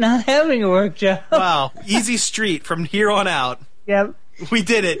quit not having a work job. Wow. Easy street from here on out. Yep. We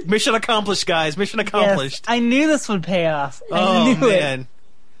did it. Mission accomplished, guys. Mission accomplished. Yes, I knew this would pay off. Oh, I knew man. it.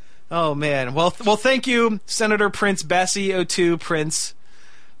 Oh, man. Well, thank you, Senator Prince Bassie02 Prince.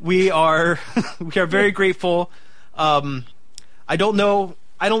 We are very grateful. I don't know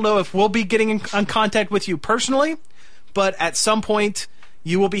if we'll be getting in contact with you personally, but at some point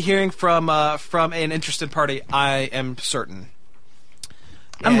you will be hearing from an interested party. I am certain.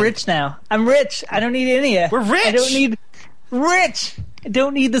 I'm rich now. I'm rich. I don't need any of it. We're rich. I don't need rich. I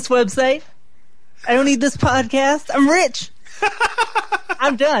don't need this website. I don't need this podcast. I'm rich.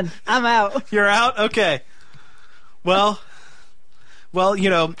 I'm done. I'm out. You're out? Okay. Well, you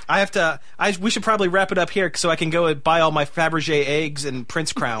know, we should probably wrap it up here so I can go and buy all my Fabergé eggs and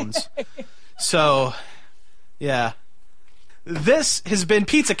Prince crowns. So, yeah. This has been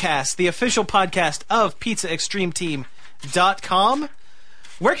PizzaCast, the official podcast of PizzaExtremeTeam.com.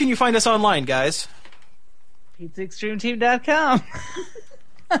 Where can you find us online, guys? PizzaExtremeTeam.com.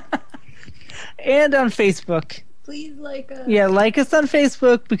 And on Facebook. Please like us. Yeah, like us on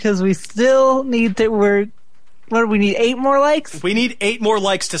Facebook because we still need to. What do we need? 8 more likes? We need 8 more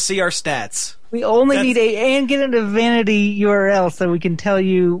likes to see our stats. We only need 8 and get into Vanity URL so we can tell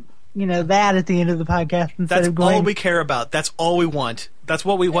you, that at the end of the podcast instead That's of going. all we care about. That's all we want. That's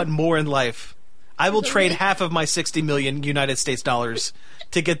what we want more in life. I will trade half of my 60 million United States dollars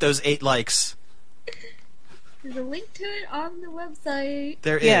to get those 8 likes. There's a link to it on the website.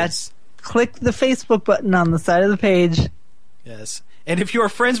 There is. Yes. Click the Facebook button on the side of the page. Yes. And if you are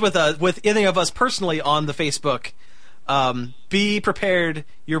friends with any of us personally on the Facebook, be prepared.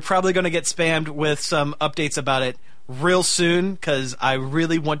 You're probably going to get spammed with some updates about it real soon because I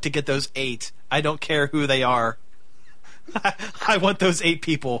really want to get those 8. I don't care who they are. I want those 8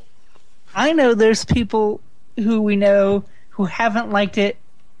 people. I know there's people who we know who haven't liked it,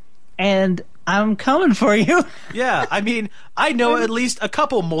 and I'm coming for you. Yeah, I mean, I know at least a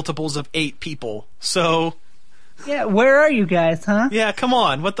couple multiples of 8 people. So, yeah, where are you guys, huh? yeah, come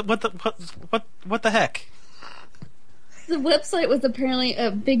on. What the heck? The website was apparently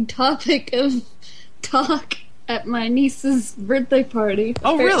a big topic of talk at my niece's birthday party.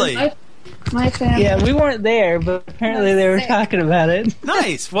 Oh, really? My family. Yeah, we weren't there, but apparently they were talking about it.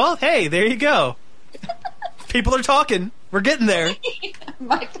 Nice. Well, hey, there you go. People are talking. We're getting there.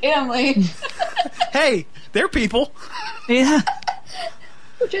 My family. Hey, they're people. Yeah.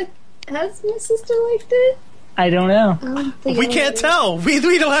 Has my sister liked it? I don't know. I don't think We I can't would. tell. We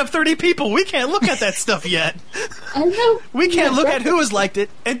don't have 30 people. We can't look at that stuff yet. I know. We can't look at who has liked it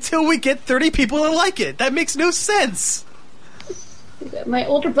until we get 30 people to like it. That makes no sense. My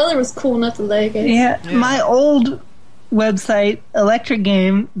older brother was cool enough to like it. Yeah, my old website, Electric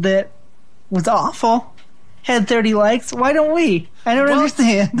Game, that was awful, had 30 likes. Why don't we? I don't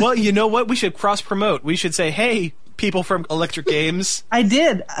understand. Well, you know what? We should cross-promote. We should say, hey, people from Electric Games. I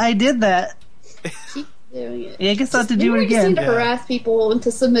did that. Doing it. Yeah, I guess I'll have to Maybe do it we just again. need to harass people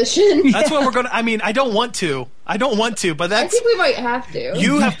into submission. That's what we're going to... I mean, I don't want to, but I that's... think we might have to.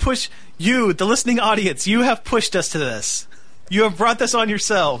 You have pushed... You, the listening audience, you have pushed us to this. You have brought this on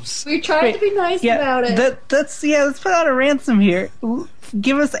yourselves. We tried to be nice about it. Let's put out a ransom here.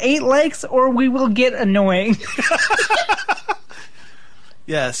 Give us 8 likes or we will get annoying.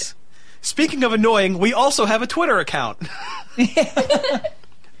 Yes. Speaking of annoying, we also have a Twitter account.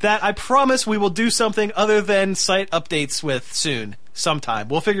 That I promise we will do something other than site updates with soon. Sometime.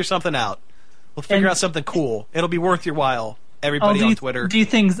 We'll figure something out. We'll figure out something cool. It'll be worth your while, everybody on Twitter. Do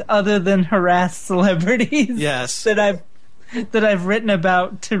things other than harass celebrities? Yes. That I've written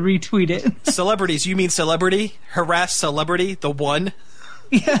about to retweet it. Celebrities, you mean celebrity? Harass celebrity? The one?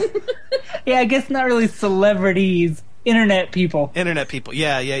 Yeah. Yeah, I guess not really celebrities. Internet people. Internet people.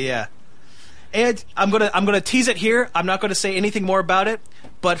 Yeah. And I'm gonna tease it here. I'm not gonna say anything more about it.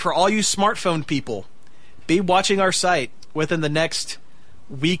 But for all you smartphone people, be watching our site within the next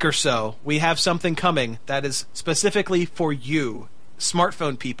week or so, we have something coming that is specifically for you,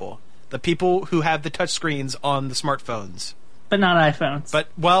 smartphone people, the people who have the touchscreens on the smartphones. But not iPhones. But,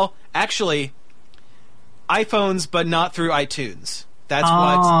 well, actually, iPhones, but not through iTunes. That's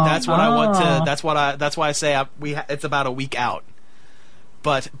why I say it's about a week out.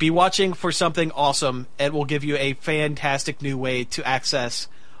 But be watching for something awesome. It will give you a fantastic new way to access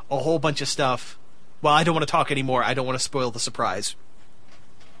a whole bunch of stuff. Well, I don't want to talk anymore. I don't want to spoil the surprise.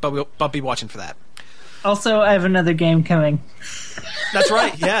 But be watching for that. Also, I have another game coming. That's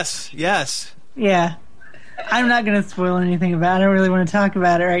right. Yes. Yeah. I'm not going to spoil anything about it. I don't really want to talk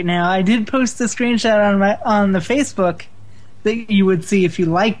about it right now. I did post a screenshot on the Facebook that you would see if you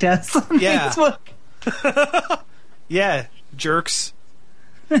liked us on Facebook. Yeah, jerks.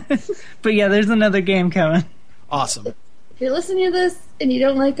 But yeah, there's another game coming. Awesome. If you're listening to this and you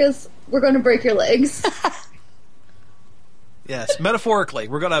don't like us, we're going to break your legs. Yes, metaphorically.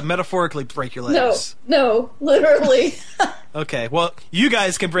 We're going to metaphorically break your legs. No, literally. Okay, well, you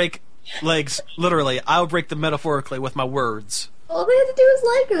guys can break legs literally. I'll break them metaphorically with my words. All they have to do is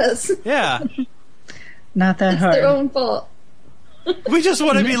like us. Yeah. Not that It's hard. their own fault. We just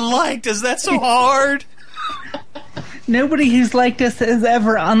want to be liked. Is that so hard? Nobody who's liked us has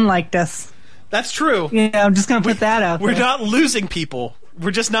ever unliked us. That's true. Yeah, I'm just going to put that out We're there. not losing people.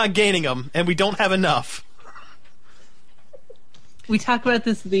 We're just not gaining them, and we don't have enough. We talk about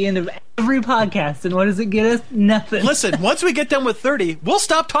this at the end of every podcast, and what does it get us? Nothing. Listen, once we get done with 30, we'll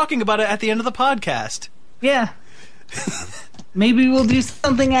stop talking about it at the end of the podcast. Yeah. Maybe we'll do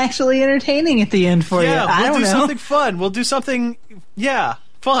something actually entertaining at the end for you. I we'll don't do know. something fun. We'll do something,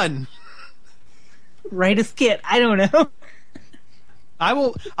 fun. Write a skit. I don't know.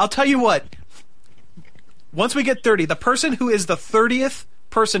 I'll tell you what. Once we get 30, the person who is the 30th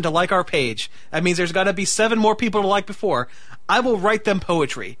person to like our page, that means there's got to be 7 more people to like before, I will write them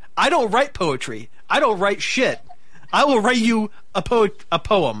poetry. I don't write poetry. I don't write shit. I will write you a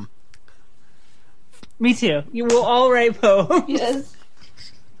poem. Me too. You will all write poems. Yes.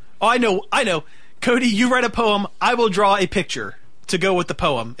 Oh, I know. Cody, you write a poem. I will draw a picture to go with the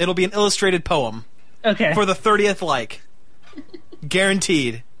poem. It'll be an illustrated poem Okay. for the 30th like.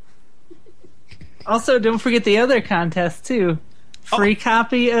 Guaranteed. Also, don't forget the other contest, too. Free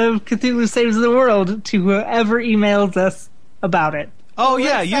copy of Cthulhu Saves the World to whoever emails us about it. Oh,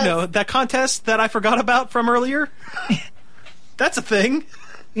 yeah, you know, that contest that I forgot about from earlier? That's a thing.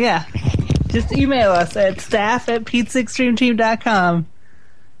 Yeah. Just email us at staff@pizzaextremeteam.com.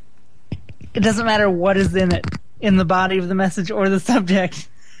 It doesn't matter what is in it, in the body of the message or the subject.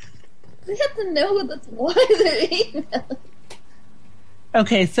 We have to know that's why they're emailing.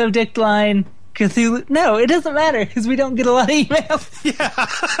 Okay, subject line, Cthulhu... No, it doesn't matter, because we don't get a lot of emails. Yeah.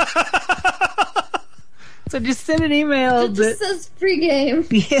 So just send an email It just says free game.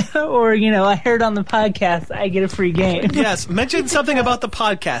 Yeah, or, I heard on the podcast, I get a free game. Yes, mention something about the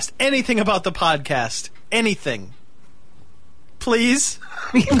podcast. Anything about the podcast. Anything. Please.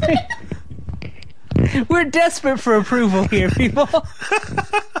 We're desperate for approval here, people.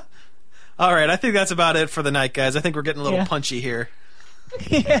 All right, I think that's about it for the night, guys. I think we're getting a little Yeah. punchy here.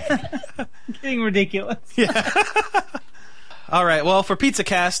 Yeah. Getting ridiculous. All right, well, for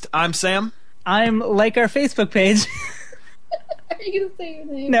PizzaCast, I'm Sam. I'm like our Facebook page. Are you going to say your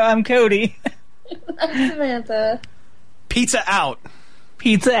name? No, I'm Cody. I'm Samantha. Pizza out.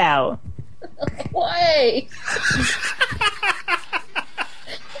 Pizza out. Why?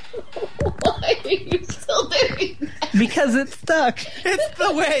 Why are you still doing that? Because it's stuck. It's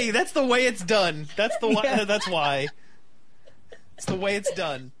the way. That's the way it's done. That's the why. Yeah. That's why. It's the way it's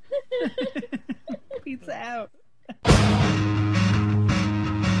done. Pizza out.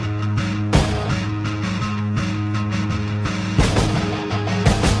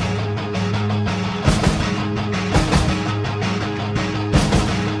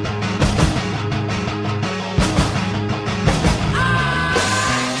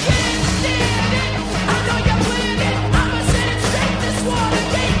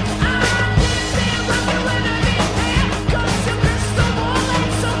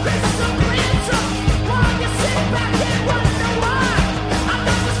 Back and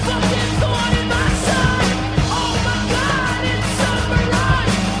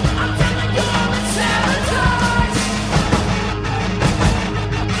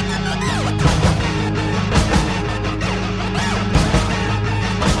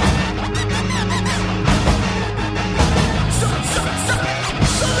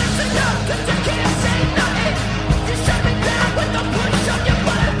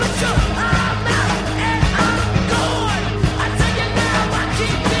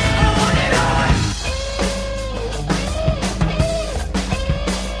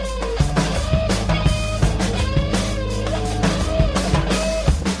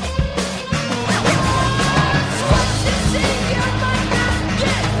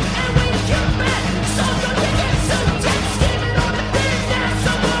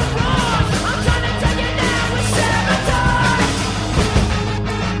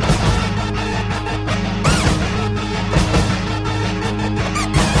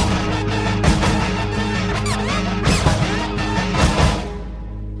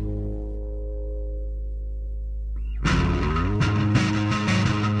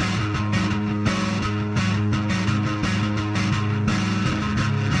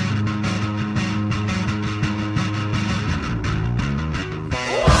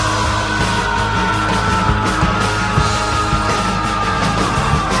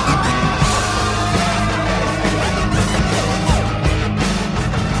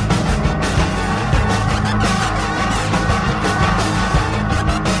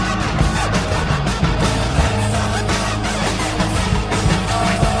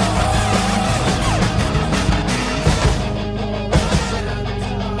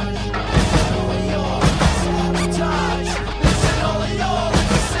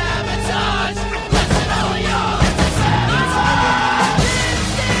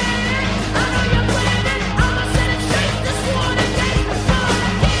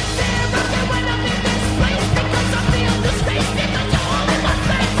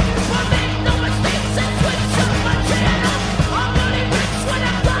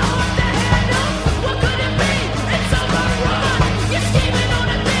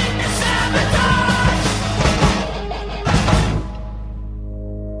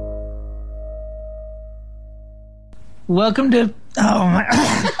Welcome to. Oh my.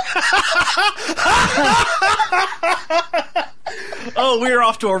 Oh, we're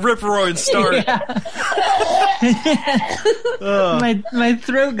off to a rip-roaring start. Yeah. My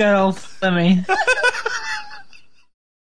throat got all funny.